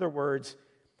 In other words,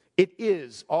 it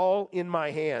is all in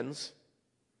my hands,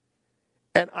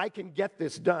 and I can get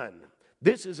this done.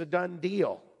 This is a done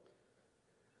deal.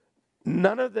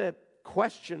 None of the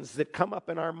questions that come up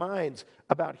in our minds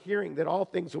about hearing that all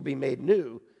things will be made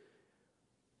new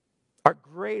are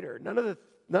greater. None of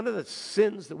the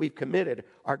sins that we've committed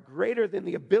are greater than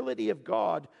the ability of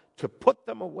God to put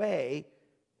them away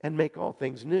and make all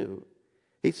things new.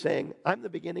 He's saying, I'm the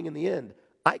beginning and the end.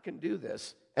 I can do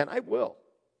this, and I will.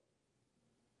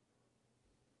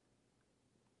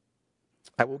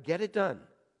 I will get it done.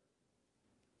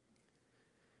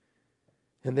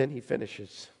 And then he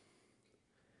finishes.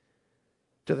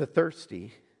 To the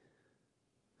thirsty,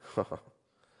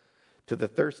 to the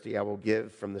thirsty I will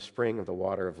give from the spring of the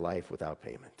water of life without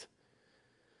payment.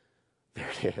 There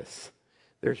it is.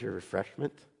 There's your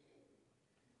refreshment.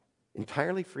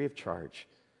 Entirely free of charge.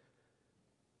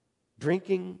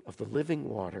 Drinking of the living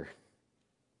water.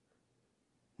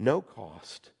 No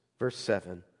cost. Verse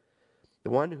 7. The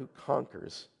one who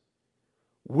conquers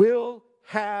will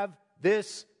have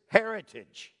this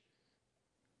heritage.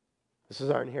 This is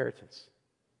our inheritance.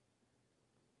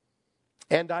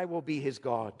 And I will be his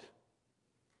God,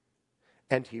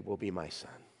 and he will be my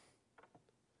son.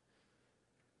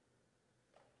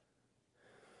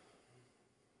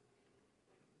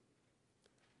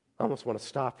 I almost want to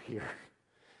stop here.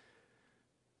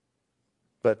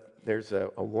 But there's a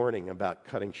warning about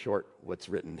cutting short what's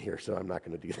written here, so I'm not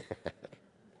going to do that.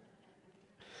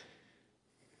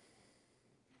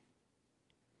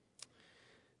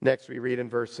 Next, we read in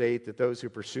verse 8 that those who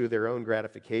pursue their own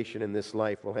gratification in this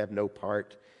life will have no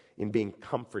part in being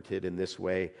comforted in this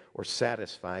way or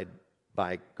satisfied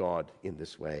by God in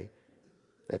this way.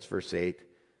 That's verse 8.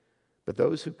 But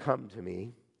those who come to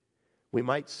me, we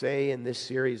might say in this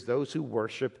series, those who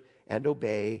worship and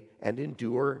obey and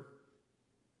endure,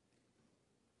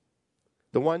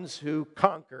 the ones who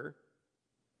conquer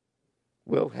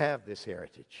will have this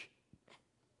heritage.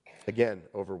 Again,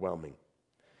 overwhelming.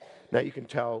 Now you can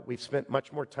tell we've spent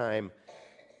much more time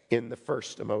in the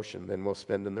first emotion than we'll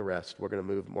spend in the rest. We're going to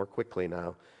move more quickly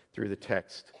now through the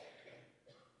text.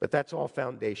 But that's all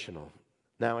foundational.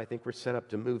 Now I think we're set up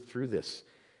to move through this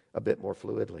a bit more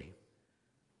fluidly.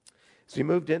 As we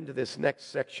moved into this next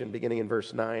section, beginning in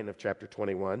verse 9 of chapter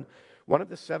 21, one of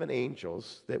the 7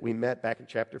 angels that we met back in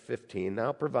chapter 15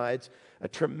 now provides a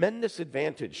tremendous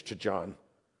advantage to John.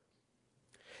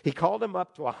 He called him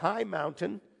up to a high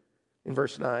mountain in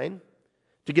verse 9,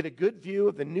 to get a good view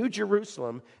of the new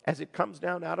Jerusalem as it comes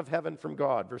down out of heaven from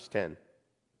God, verse 10.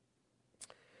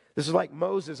 This is like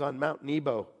Moses on Mount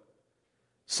Nebo,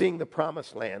 seeing the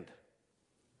promised land,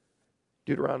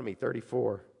 Deuteronomy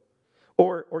 34.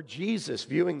 Or Jesus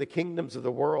viewing the kingdoms of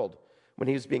the world when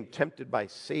he was being tempted by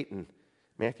Satan,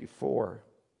 Matthew 4.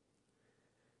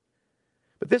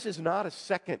 But this is not a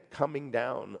second coming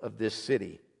down of this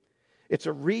city. It's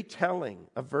a retelling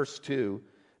of verse 2,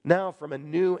 now from a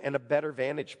new and a better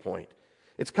vantage point.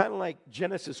 It's kind of like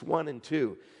Genesis 1 and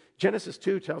 2. Genesis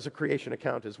 2 tells a creation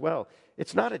account as well.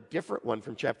 It's not a different one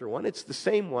from chapter 1. It's the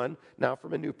same one, now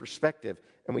from a new perspective.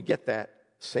 And we get that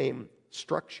same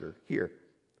structure here.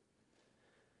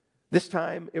 This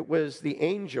time it was the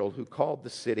angel who called the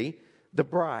city the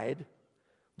bride,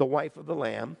 the wife of the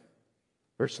Lamb,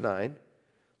 verse 9.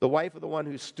 The wife of the one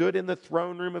who stood in the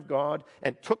throne room of God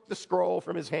and took the scroll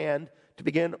from his hand to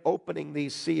begin opening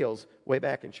these seals way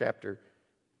back in chapter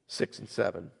 6 and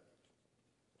 7.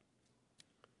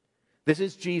 This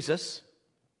is Jesus.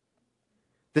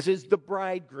 This is the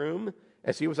bridegroom,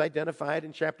 as he was identified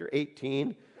in chapter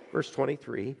 18, verse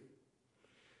 23.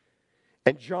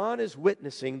 And John is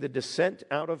witnessing the descent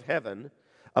out of heaven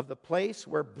of the place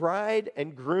where bride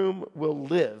and groom will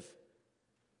live.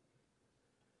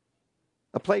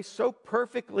 A place so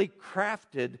perfectly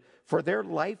crafted for their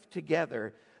life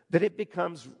together that it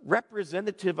becomes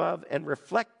representative of and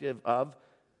reflective of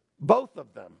both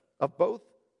of them, of both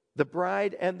the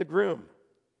bride and the groom.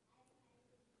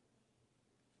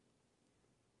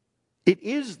 It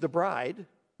is the bride,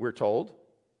 we're told,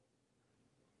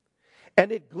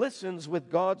 and it glistens with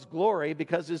God's glory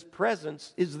because his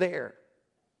presence is there.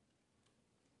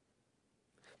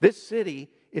 This city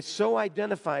is so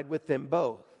identified with them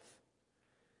both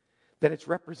that it's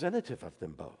representative of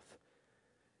them both.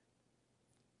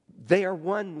 They are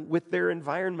one with their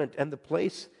environment and the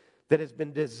place that has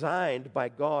been designed by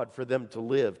God for them to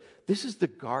live. This is the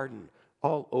garden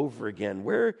all over again.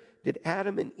 Where did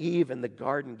Adam and Eve and the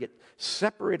garden get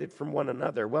separated from one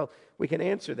another? Well, we can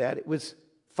answer that. It was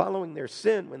following their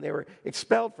sin when they were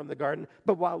expelled from the garden.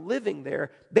 But while living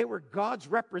there, they were God's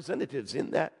representatives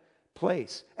in that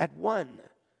place, at one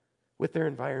with their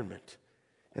environment.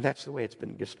 And that's the way it's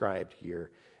been described here.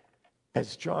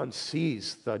 As John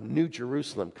sees the new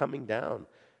Jerusalem coming down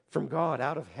from God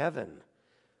out of heaven,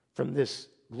 from this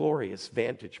glorious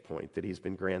vantage point that he's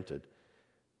been granted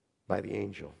by the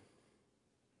angel.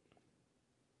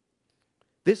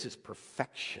 This is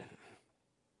perfection.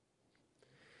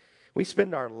 We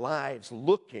spend our lives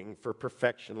looking for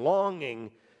perfection,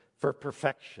 longing for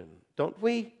perfection, don't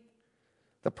we?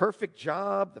 The perfect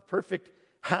job, the perfect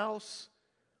house,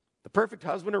 the perfect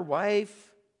husband or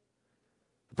wife,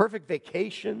 the perfect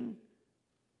vacation,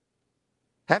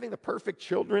 having the perfect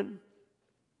children.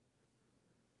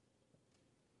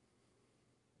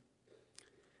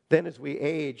 Then as we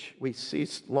age, we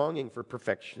cease longing for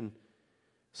perfection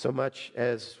so much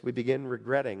as we begin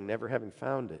regretting never having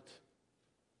found it.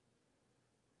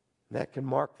 And that can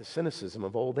mark the cynicism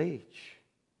of old age.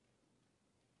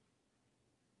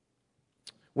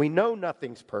 We know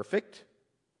nothing's perfect,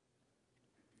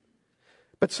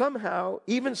 but somehow,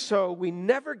 even so, we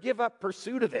never give up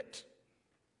pursuit of it.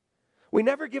 We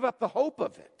never give up the hope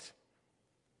of it.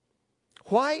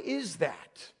 Why is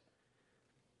that?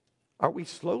 Are we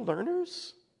slow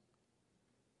learners?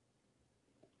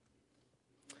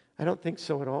 I don't think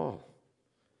so at all.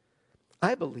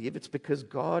 I believe it's because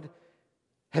God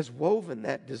has woven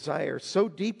that desire so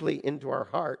deeply into our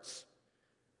hearts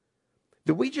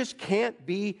that we just can't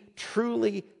be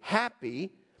truly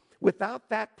happy without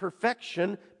that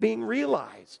perfection being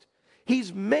realized.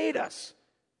 He's made us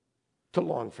to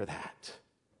long for that.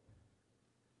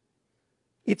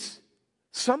 It's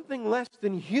something less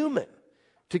than human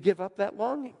to give up that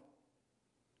longing.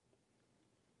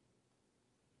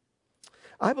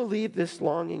 I believe this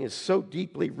longing is so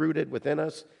deeply rooted within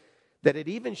us that it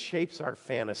even shapes our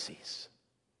fantasies.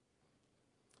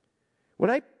 When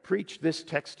I preached this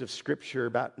text of Scripture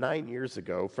about 9 years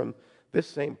ago from this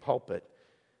same pulpit,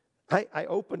 I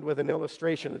opened with an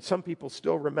illustration that some people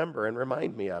still remember and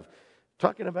remind me of,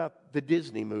 talking about the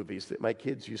Disney movies that my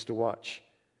kids used to watch.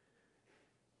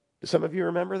 Do some of you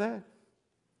remember that?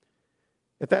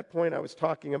 At that point, I was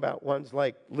talking about ones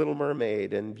like Little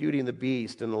Mermaid and Beauty and the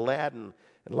Beast and Aladdin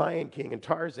and Lion King and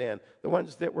Tarzan, the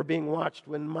ones that were being watched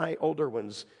when my older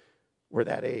ones were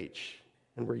that age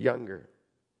and were younger.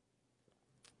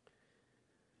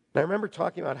 And I remember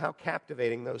talking about how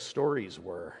captivating those stories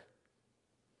were.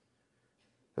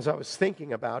 As I was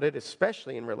thinking about it,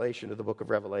 especially in relation to the book of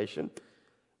Revelation,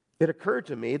 it occurred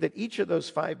to me that each of those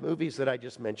 5 movies that I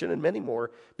just mentioned, and many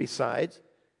more besides,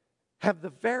 have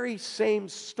the very same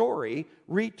story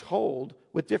retold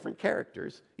with different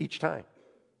characters each time.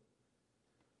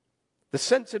 The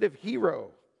sensitive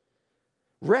hero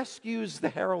rescues the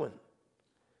heroine,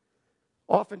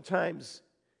 oftentimes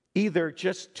either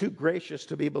just too gracious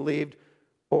to be believed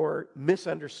or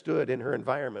misunderstood in her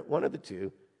environment, one of the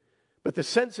two. But the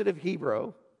sensitive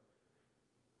hero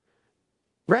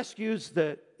rescues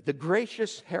the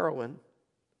gracious heroine.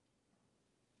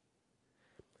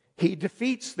 He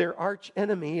defeats their arch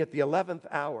enemy at the 11th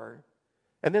hour,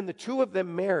 and then the two of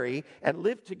them marry and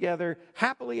live together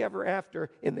happily ever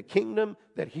after in the kingdom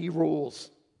that he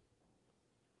rules.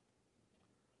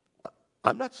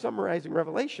 I'm not summarizing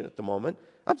Revelation at the moment.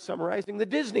 I'm summarizing the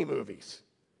Disney movies.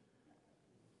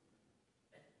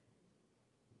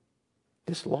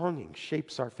 This longing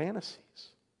shapes our fantasies.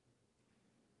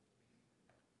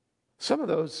 Some of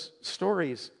those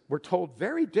stories were told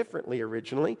very differently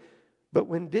originally, but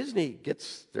when Disney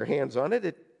gets their hands on it,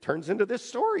 it turns into this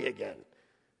story again.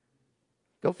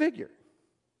 Go figure.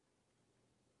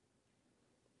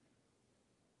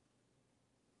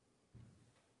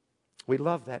 We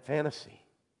love that fantasy.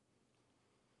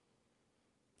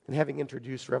 And having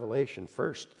introduced Revelation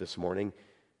first this morning,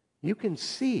 you can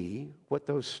see what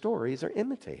those stories are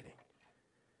imitating.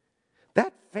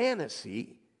 That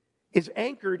fantasy is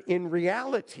anchored in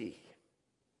reality.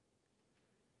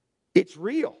 It's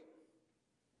real.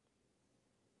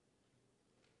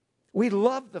 We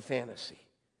love the fantasy.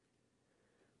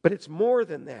 But it's more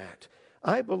than that.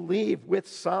 I believe with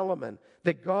Solomon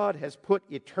that God has put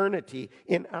eternity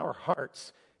in our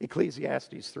hearts.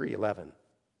 Ecclesiastes 3:11.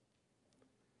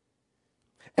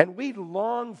 And we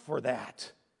long for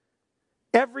that.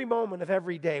 Every moment of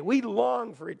every day. We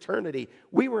long for eternity.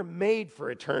 We were made for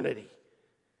eternity.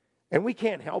 And we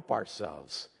can't help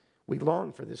ourselves. We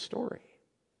long for this story.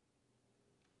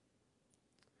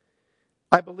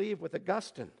 I believe with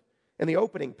Augustine in the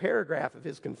opening paragraph of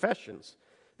his Confessions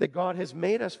that God has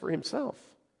made us for himself.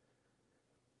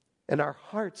 And our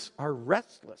hearts are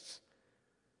restless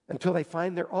until they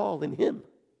find their all in him.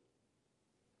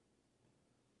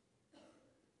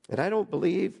 And I don't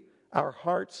believe our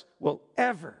hearts will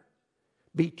ever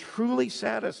be truly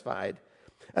satisfied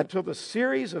until the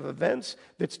series of events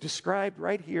that's described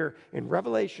right here in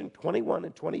Revelation 21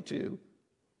 and 22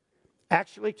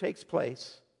 actually takes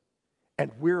place,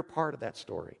 and we're a part of that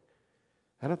story.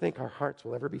 I don't think our hearts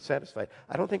will ever be satisfied.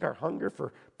 I don't think our hunger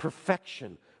for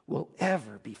perfection will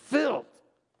ever be filled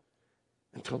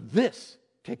until this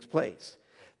takes place.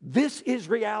 This is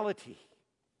reality.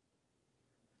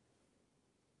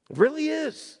 It really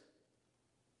is.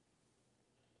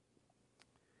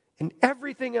 And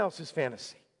everything else is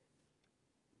fantasy.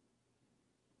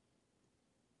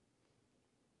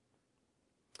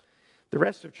 The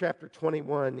rest of chapter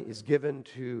 21 is given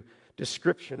to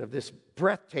description of this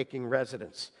breathtaking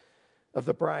residence of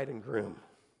the bride and groom.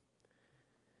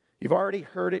 You've already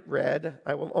heard it read.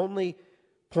 I will only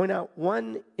point out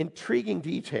one intriguing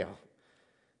detail.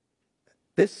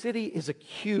 This city is a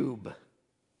cube.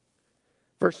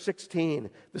 Verse 16,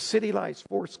 the city lies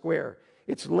 4 square,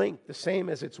 its length the same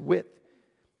as its width.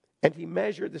 And he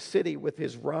measured the city with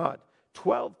his rod,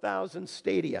 12,000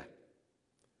 stadia.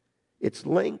 Its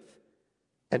length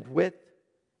and width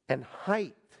and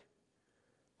height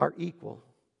are equal.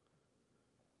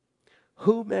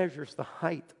 Who measures the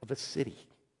height of a city?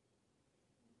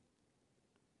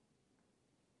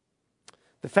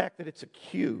 The fact that it's a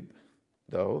cube,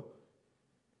 though,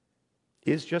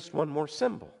 is just one more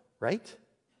symbol, right?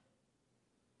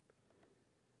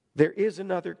 There is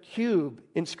another cube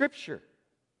in Scripture,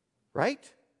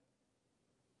 right?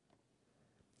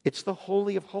 It's the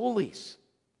Holy of Holies,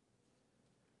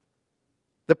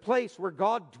 the place where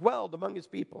God dwelled among his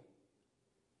people.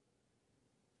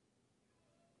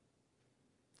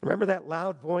 Remember that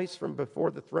loud voice from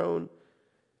before the throne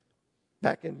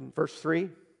back in verse 3?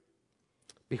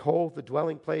 Behold, the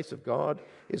dwelling place of God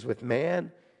is with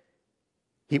man.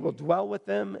 He will dwell with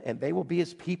them, and they will be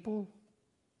his people.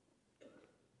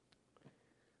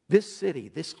 This city,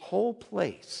 this whole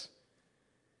place,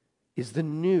 is the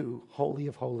new Holy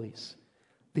of Holies,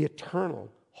 the eternal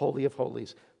Holy of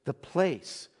Holies, the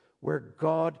place where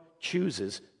God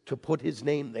chooses to put his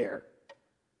name there.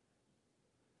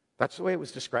 That's the way it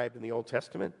was described in the Old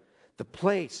Testament. The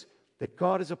place that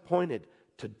God has appointed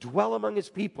to dwell among his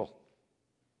people.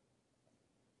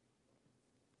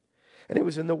 And it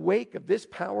was in the wake of this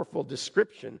powerful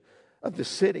description of the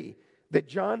city that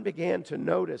John began to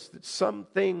notice that some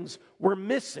things were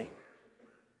missing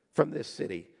from this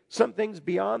city. Some things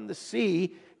beyond the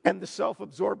sea and the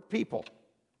self-absorbed people.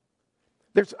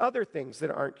 There's other things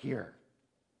that aren't here.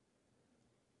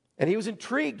 And he was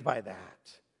intrigued by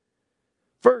that.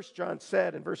 First, John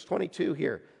said in verse 22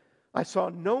 here, I saw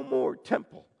no more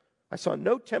temple. I saw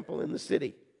no temple in the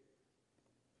city.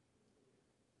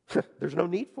 There's no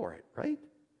need for it, right?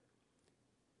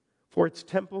 For its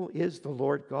temple is the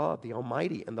Lord God, the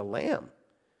Almighty, and the Lamb.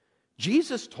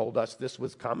 Jesus told us this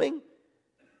was coming.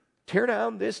 Tear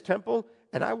down this temple,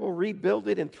 and I will rebuild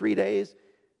it in 3 days.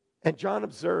 And John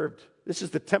observed, this is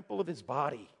the temple of his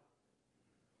body.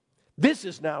 This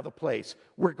is now the place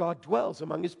where God dwells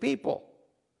among his people.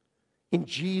 In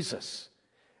Jesus.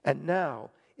 And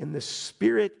now in the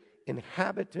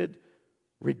Spirit-inhabited,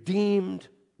 redeemed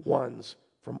ones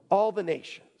from all the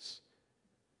nations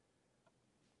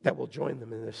that will join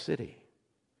them in this city.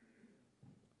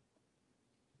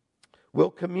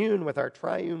 We'll commune with our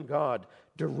triune God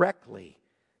directly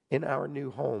in our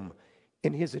new home,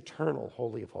 in his eternal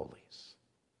Holy of Holies.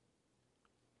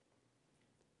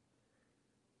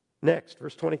 Next,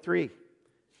 verse 23.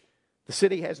 The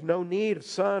city has no need of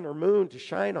sun or moon to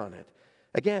shine on it.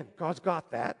 Again, God's got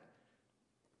that.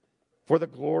 For the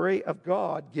glory of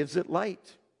God gives it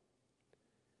light.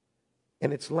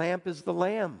 And its lamp is the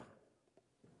Lamb.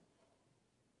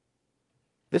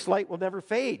 This light will never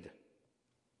fade.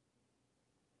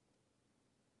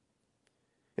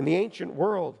 In the ancient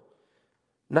world,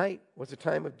 night was a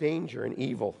time of danger and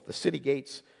evil. The city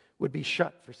gates would be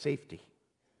shut for safety.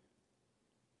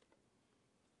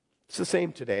 It's the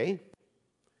same today,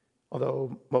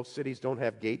 although most cities don't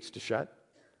have gates to shut.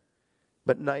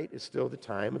 But night is still the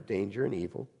time of danger and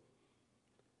evil.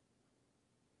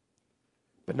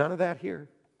 But none of that here.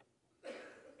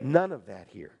 None of that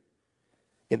here.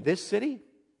 In this city,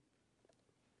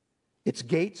 its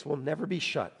gates will never be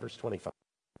shut, verse 25.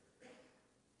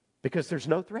 Because there's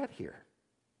no threat here.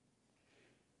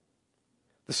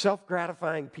 The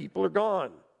self-gratifying people are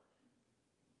gone.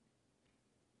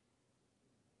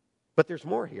 But there's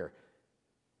more here.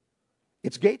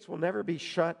 Its gates will never be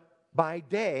shut by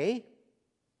day,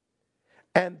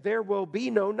 and there will be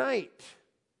no night.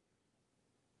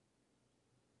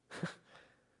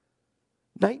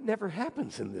 Night never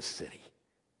happens in this city.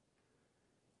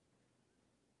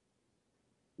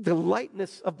 The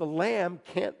lightness of the Lamb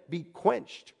can't be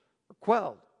quenched or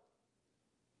quelled.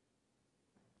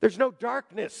 There's no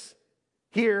darkness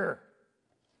here.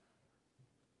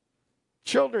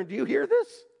 Children, do you hear this?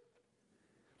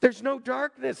 There's no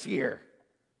darkness here.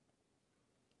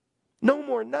 No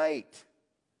more night.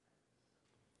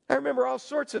 I remember all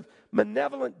sorts of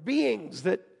malevolent beings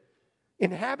that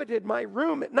inhabited my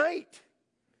room at night.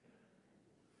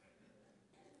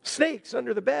 Snakes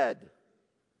under the bed.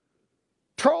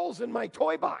 Trolls in my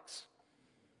toy box.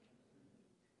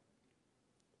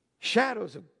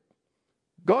 Shadows of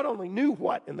God only knew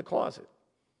what in the closet.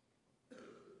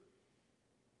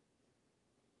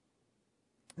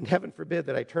 And heaven forbid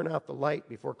that I turn out the light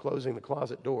before closing the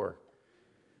closet door,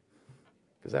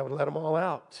 because that would let them all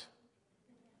out.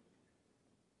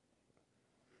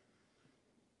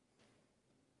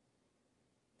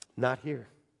 Not here.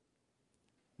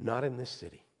 Not in this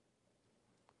city.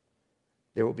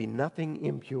 There will be nothing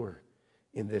impure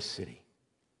in this city.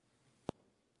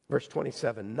 Verse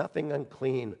 27, nothing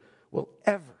unclean will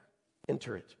ever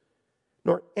enter it,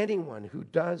 nor anyone who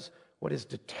does what is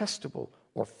detestable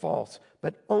or false,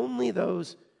 but only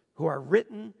those who are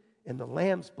written in the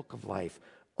Lamb's book of life,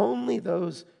 only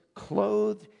those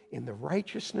clothed in the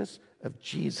righteousness of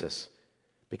Jesus,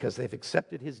 because they've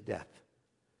accepted his death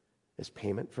as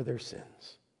payment for their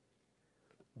sins.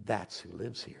 That's who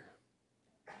lives here.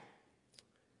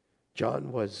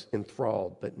 John was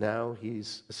enthralled, but now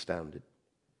he's astounded.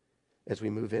 As we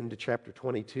move into chapter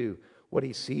 22, what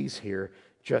he sees here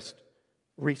just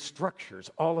restructures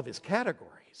all of his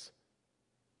categories.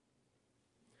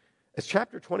 As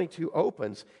chapter 22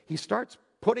 opens, he starts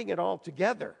putting it all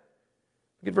together.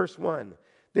 Look at verse 1.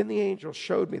 Then the angel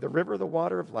showed me the river of the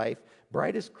water of life,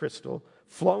 bright as crystal,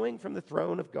 flowing from the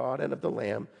throne of God and of the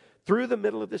Lamb, through the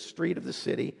middle of the street of the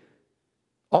city.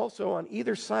 Also on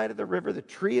either side of the river, the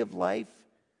tree of life,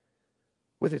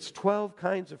 with its 12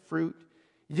 kinds of fruit,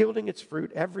 yielding its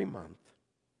fruit every month.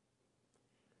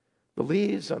 The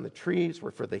leaves on the trees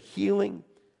were for the healing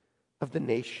of the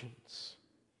nations.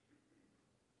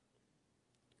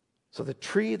 So the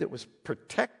tree that was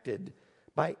protected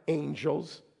by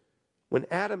angels when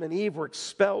Adam and Eve were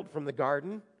expelled from the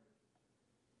garden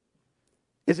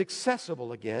is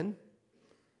accessible again.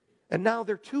 And now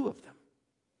there are two of them.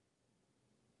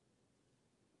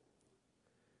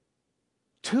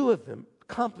 Two of them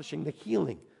accomplishing the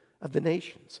healing of the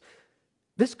nations.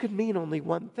 This could mean only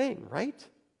one thing, right?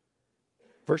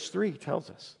 Verse 3 tells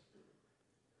us,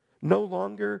 no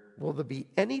longer will there be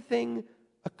anything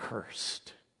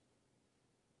accursed.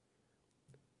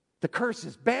 The curse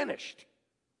is banished.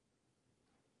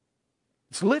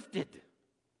 It's lifted.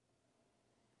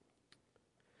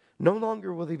 No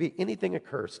longer will there be anything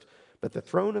accursed, but the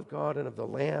throne of God and of the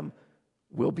Lamb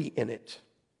will be in it,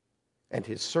 and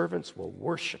his servants will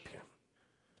worship him.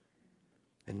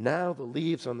 And now the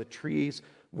leaves on the trees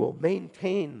will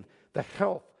maintain the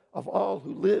health of all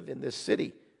who live in this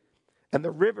city. And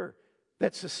the river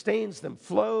that sustains them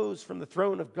flows from the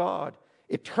throne of God,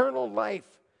 eternal life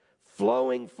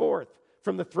flowing forth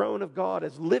from the throne of God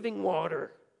as living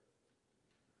water.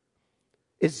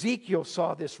 Ezekiel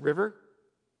saw this river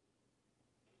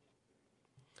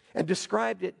and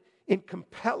described it in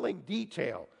compelling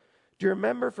detail. Do you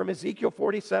remember from Ezekiel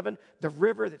 47, the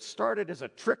river that started as a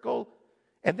trickle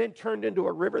and then turned into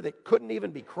a river that couldn't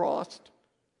even be crossed?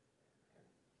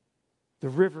 The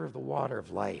river of the water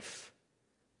of life.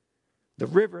 The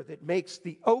river that makes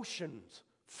the oceans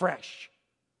fresh.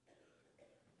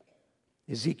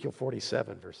 Ezekiel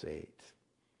 47, verse 8.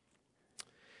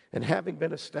 And having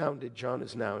been astounded, John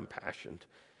is now impassioned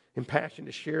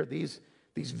to share these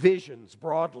visions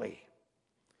broadly.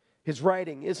 His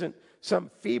writing isn't some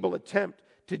feeble attempt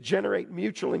to generate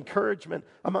mutual encouragement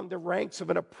among the ranks of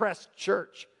an oppressed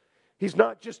church. He's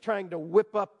not just trying to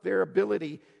whip up their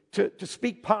ability to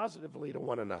speak positively to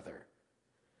one another.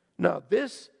 No,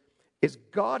 this is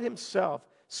God himself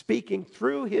speaking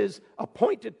through his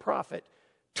appointed prophet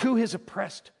to his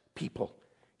oppressed people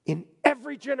in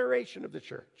every generation of the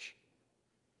church.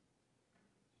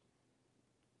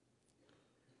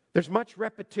 There's much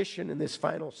repetition in this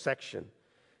final section.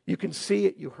 You can see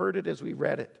it, you heard it as we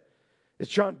read it, as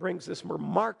John brings this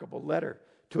remarkable letter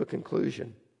to a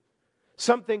conclusion.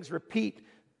 Some things repeat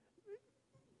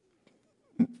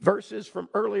verses from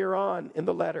earlier on in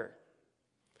the letter.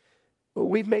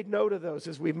 We've made note of those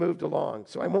as we've moved along,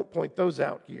 so I won't point those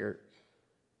out here.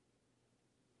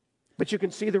 But you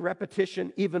can see the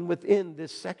repetition even within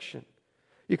this section.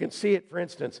 You can see it, for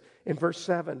instance, in verse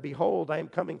 7, behold, I am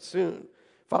coming soon.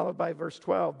 Followed by verse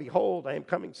 12, behold, I am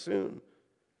coming soon.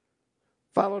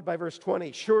 Followed by verse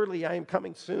 20, surely I am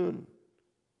coming soon.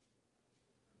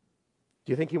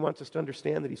 Do you think he wants us to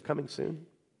understand that he's coming soon?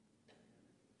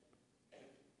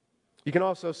 You can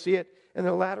also see it in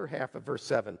the latter half of verse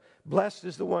 7. Blessed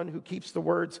is the one who keeps the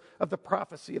words of the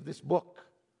prophecy of this book.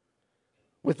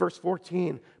 With verse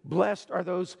 14, blessed are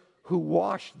those who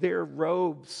wash their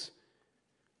robes.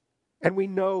 And we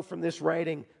know from this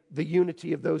writing the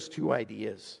unity of those two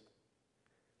ideas.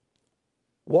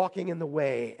 Walking in the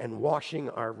way and washing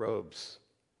our robes.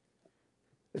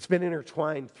 It's been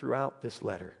intertwined throughout this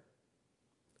letter.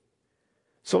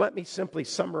 So let me simply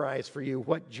summarize for you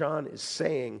what John is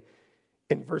saying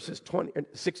in verses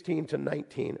 16 to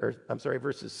 19,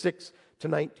 verses 6 to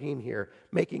 19 here,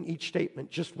 making each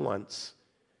statement just once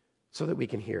so that we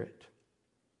can hear it.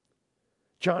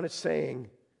 John is saying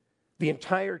the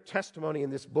entire testimony in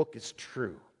this book is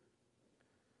true.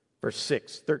 Verse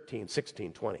 6, 13,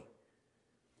 16, 20.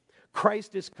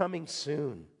 Christ is coming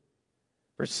soon.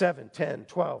 Verse 7, 10,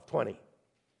 12, 20.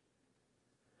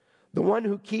 The one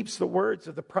who keeps the words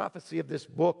of the prophecy of this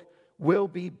book will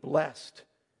be blessed.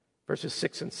 Verses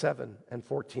 6 and 7 and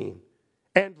 14.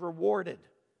 And rewarded.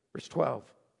 Verse 12,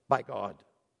 by God.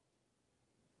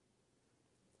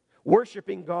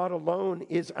 Worshiping God alone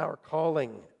is our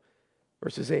calling.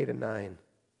 Verses 8 and 9.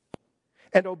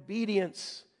 And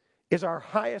obedience is our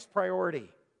highest priority.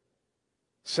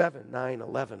 7, 9,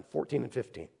 11, 14, and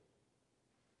 15.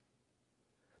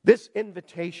 This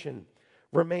invitation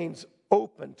remains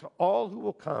open to all who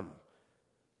will come.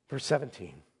 Verse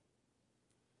 17.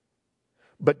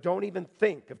 But don't even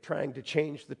think of trying to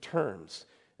change the terms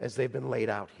as they've been laid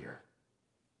out here.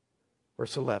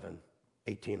 Verse 11,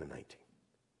 18, and 19.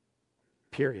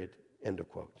 Period. End of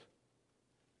quote.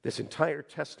 This entire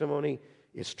testimony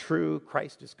is true.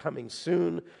 Christ is coming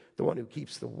soon. The one who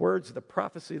keeps the words of the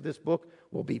prophecy of this book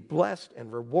will be blessed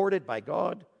and rewarded by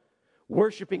God.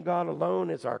 Worshiping God alone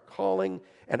is our calling,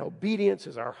 and obedience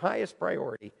is our highest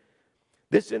priority.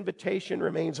 This invitation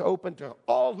remains open to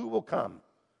all who will come.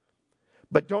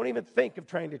 But don't even think of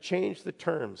trying to change the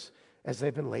terms as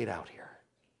they've been laid out here.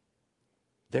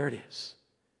 There it is.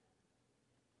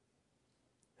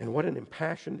 And what an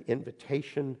impassioned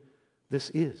invitation this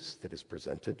is that is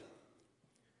presented.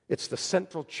 It's the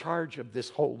central charge of this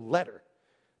whole letter,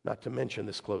 not to mention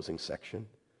this closing section.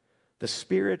 The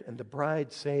Spirit and the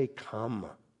bride say, come.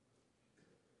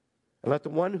 And let the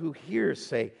one who hears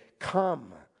say,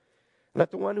 come. And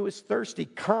let the one who is thirsty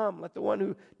come. Let the one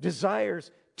who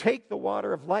desires take the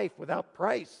water of life without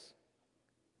price.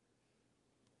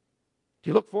 Do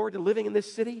you look forward to living in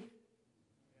this city?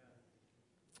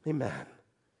 Amen.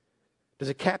 Does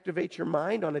it captivate your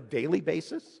mind on a daily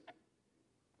basis?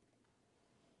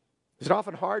 Is it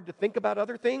often hard to think about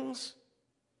other things?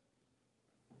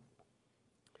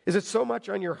 Is it so much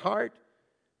on your heart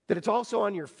that it's also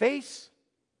on your face?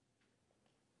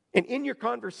 And in your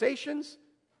conversations?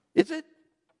 Is it?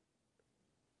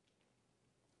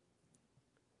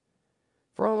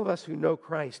 For all of us who know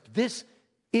Christ, this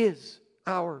is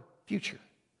our future.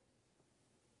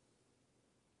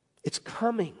 It's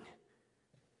coming.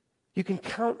 You can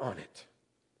count on it.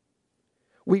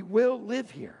 We will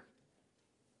live here.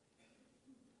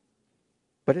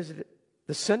 But is it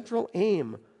the central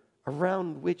aim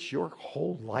around which your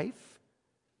whole life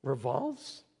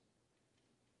revolves?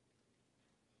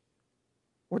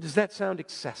 Or does that sound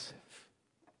excessive?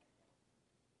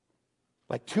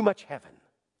 Like too much heaven?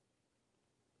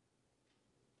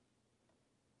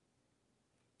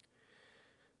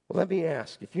 Well, let me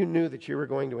ask, if you knew that you were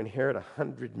going to inherit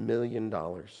 $100 million, do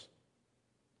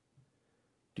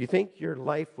you think your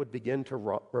life would begin to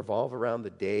revolve around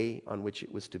the day on which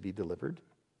it was to be delivered?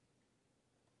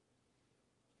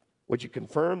 Would you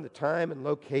confirm the time and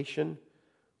location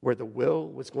where the will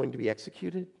was going to be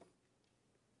executed?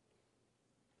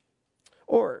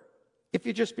 Or if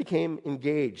you just became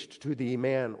engaged to the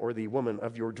man or the woman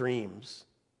of your dreams,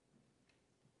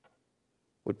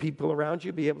 would people around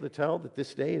you be able to tell that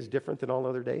this day is different than all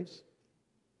other days?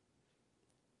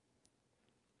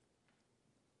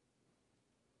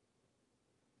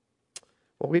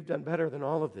 Well, we've done better than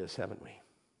all of this, haven't we?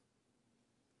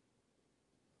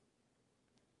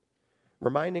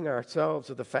 Reminding ourselves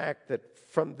of the fact that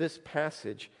from this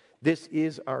passage, this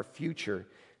is our future.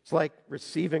 It's like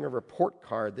receiving a report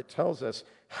card that tells us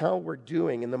how we're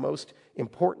doing in the most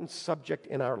important subject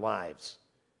in our lives.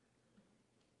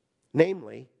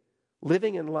 Namely,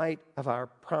 living in light of our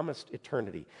promised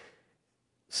eternity.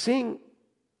 Seeing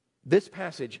this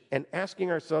passage and asking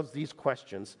ourselves these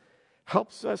questions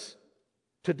helps us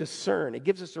to discern. It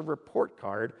gives us a report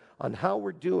card on how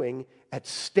we're doing at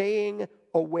staying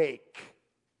awake,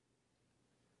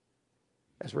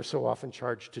 as we're so often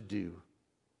charged to do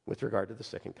with regard to the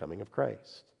second coming of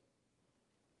Christ.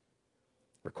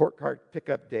 Report card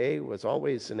pickup day was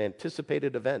always an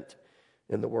anticipated event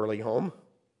in the Worley home.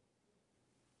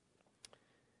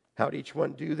 How'd each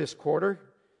one do this quarter?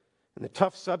 In the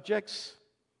tough subjects?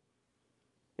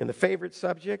 In the favorite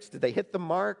subjects? Did they hit the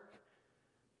mark?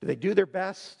 Did they do their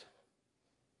best?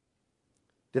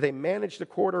 Did they manage the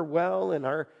quarter well? And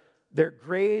are their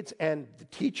grades and the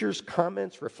teachers'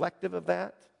 comments reflective of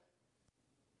that?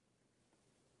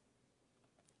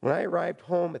 When I arrived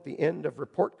home at the end of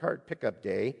report card pickup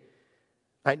day,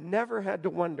 I never had to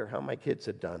wonder how my kids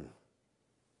had done.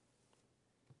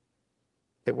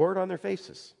 They wore it on their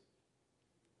faces.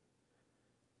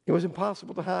 It was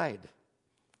impossible to hide.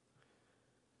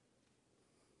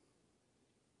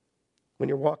 When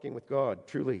you're walking with God,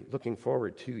 truly looking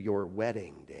forward to your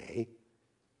wedding day,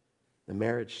 the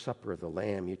marriage supper of the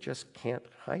Lamb, you just can't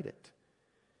hide it.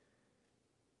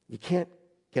 You can't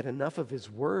get enough of His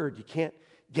Word. You can't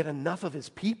get enough of His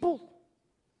people.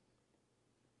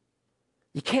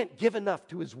 You can't give enough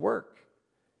to His work,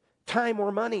 time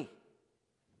or money.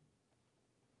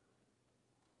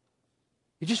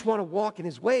 You just want to walk in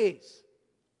His ways,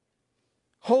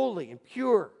 holy and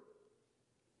pure,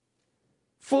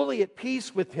 fully at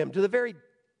peace with Him to the very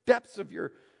depths of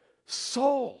your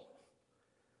soul.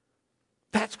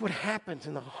 That's what happens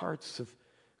in the hearts of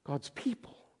God's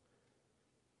people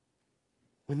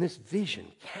when this vision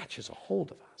catches a hold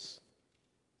of us.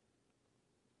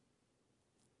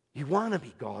 You want to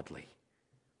be godly.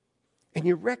 And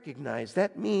you recognize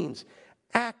that means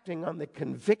acting on the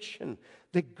conviction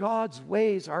that God's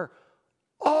ways are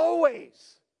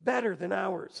always better than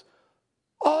ours.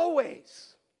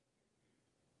 Always.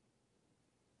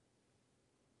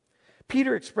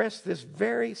 Peter expressed this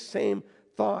very same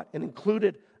thought and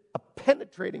included a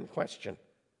penetrating question,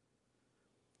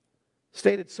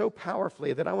 stated so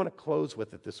powerfully that I want to close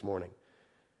with it this morning.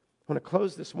 I want to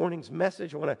close this morning's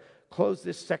message. I want to close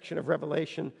this section of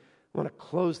Revelation. I want to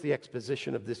close the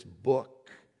exposition of this book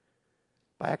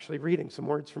by actually reading some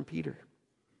words from Peter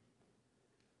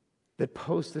that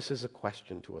pose this as a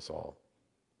question to us all.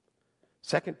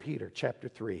 2 Peter chapter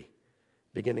 3,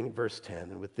 beginning in verse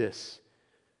 10. And with this,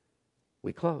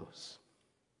 we close.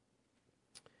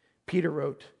 Peter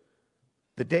wrote,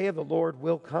 "The day of the Lord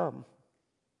will come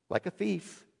like a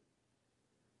thief,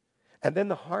 and then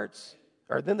the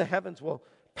heavens will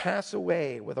pass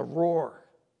away with a roar,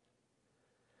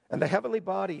 and the heavenly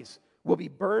bodies will be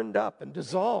burned up and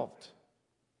dissolved,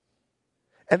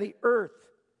 and the earth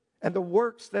and the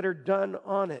works that are done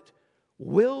on it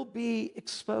will be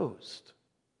exposed.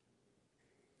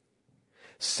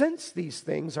 Since these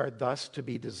things are thus to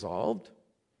be dissolved,"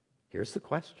 here's the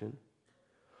question,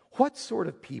 "what sort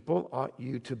of people ought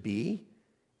you to be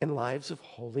in lives of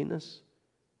holiness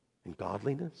and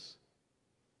godliness?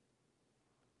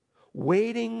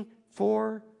 Waiting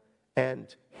for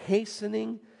and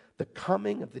hastening the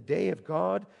coming of the day of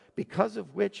God, because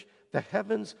of which the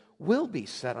heavens will be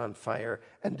set on fire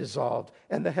and dissolved,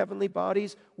 and the heavenly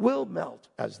bodies will melt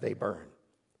as they burn.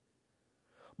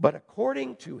 But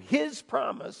according to His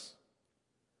promise,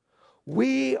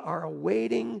 we are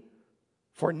waiting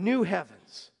for new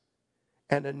heavens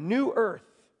and a new earth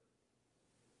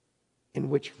in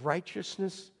which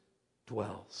righteousness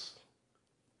dwells."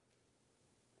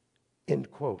 End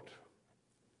quote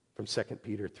from 2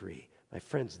 Peter 3. My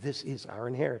friends, this is our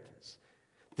inheritance.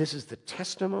 This is the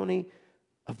testimony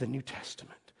of the New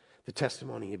Testament. The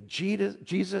testimony of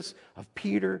Jesus, of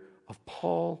Peter, of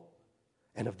Paul,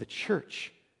 and of the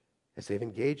church as they've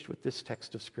engaged with this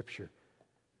text of Scripture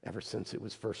ever since it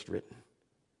was first written.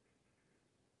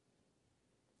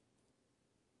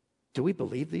 Do we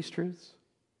believe these truths?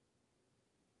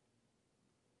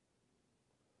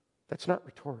 That's not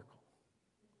rhetorical.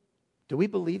 Do we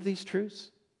believe these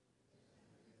truths?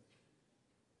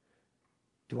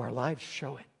 Do our lives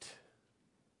show it?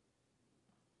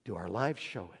 Do our lives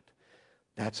show it?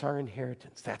 That's our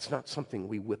inheritance. That's not something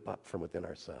we whip up from within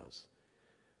ourselves.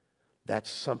 That's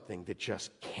something that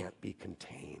just can't be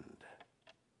contained.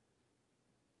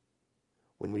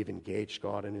 When we've engaged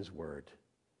God in His Word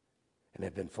and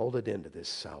have been folded into this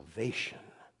salvation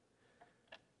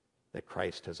that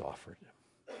Christ has offered.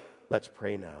 Let's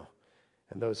pray now.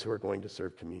 And those who are going to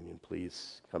serve communion,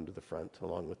 please come to the front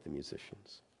along with the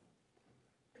musicians.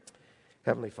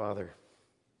 Heavenly Father,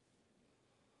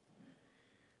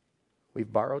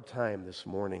 we've borrowed time this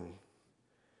morning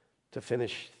to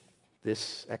finish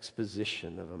this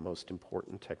exposition of a most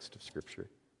important text of Scripture.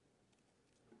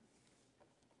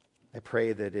 I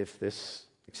pray that if this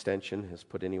extension has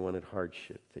put anyone in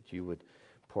hardship, that you would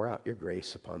pour out your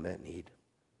grace upon that need.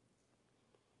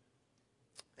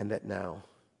 And that now,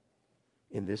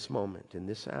 in this moment, in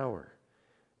this hour,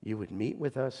 you would meet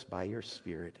with us by your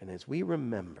Spirit. And as we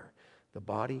remember the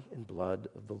body and blood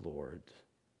of the Lord,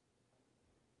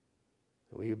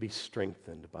 that we would be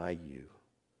strengthened by you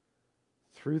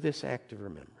through this act of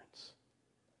remembrance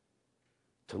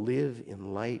to live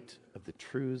in light of the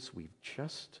truths we've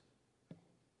just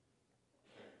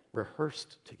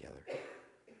rehearsed together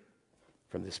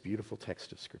from this beautiful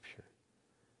text of Scripture.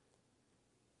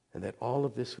 And that all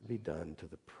of this would be done to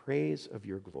the praise of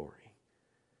your glory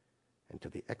and to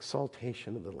the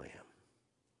exaltation of the Lamb.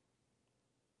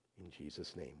 In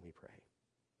Jesus' name we pray.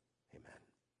 Amen.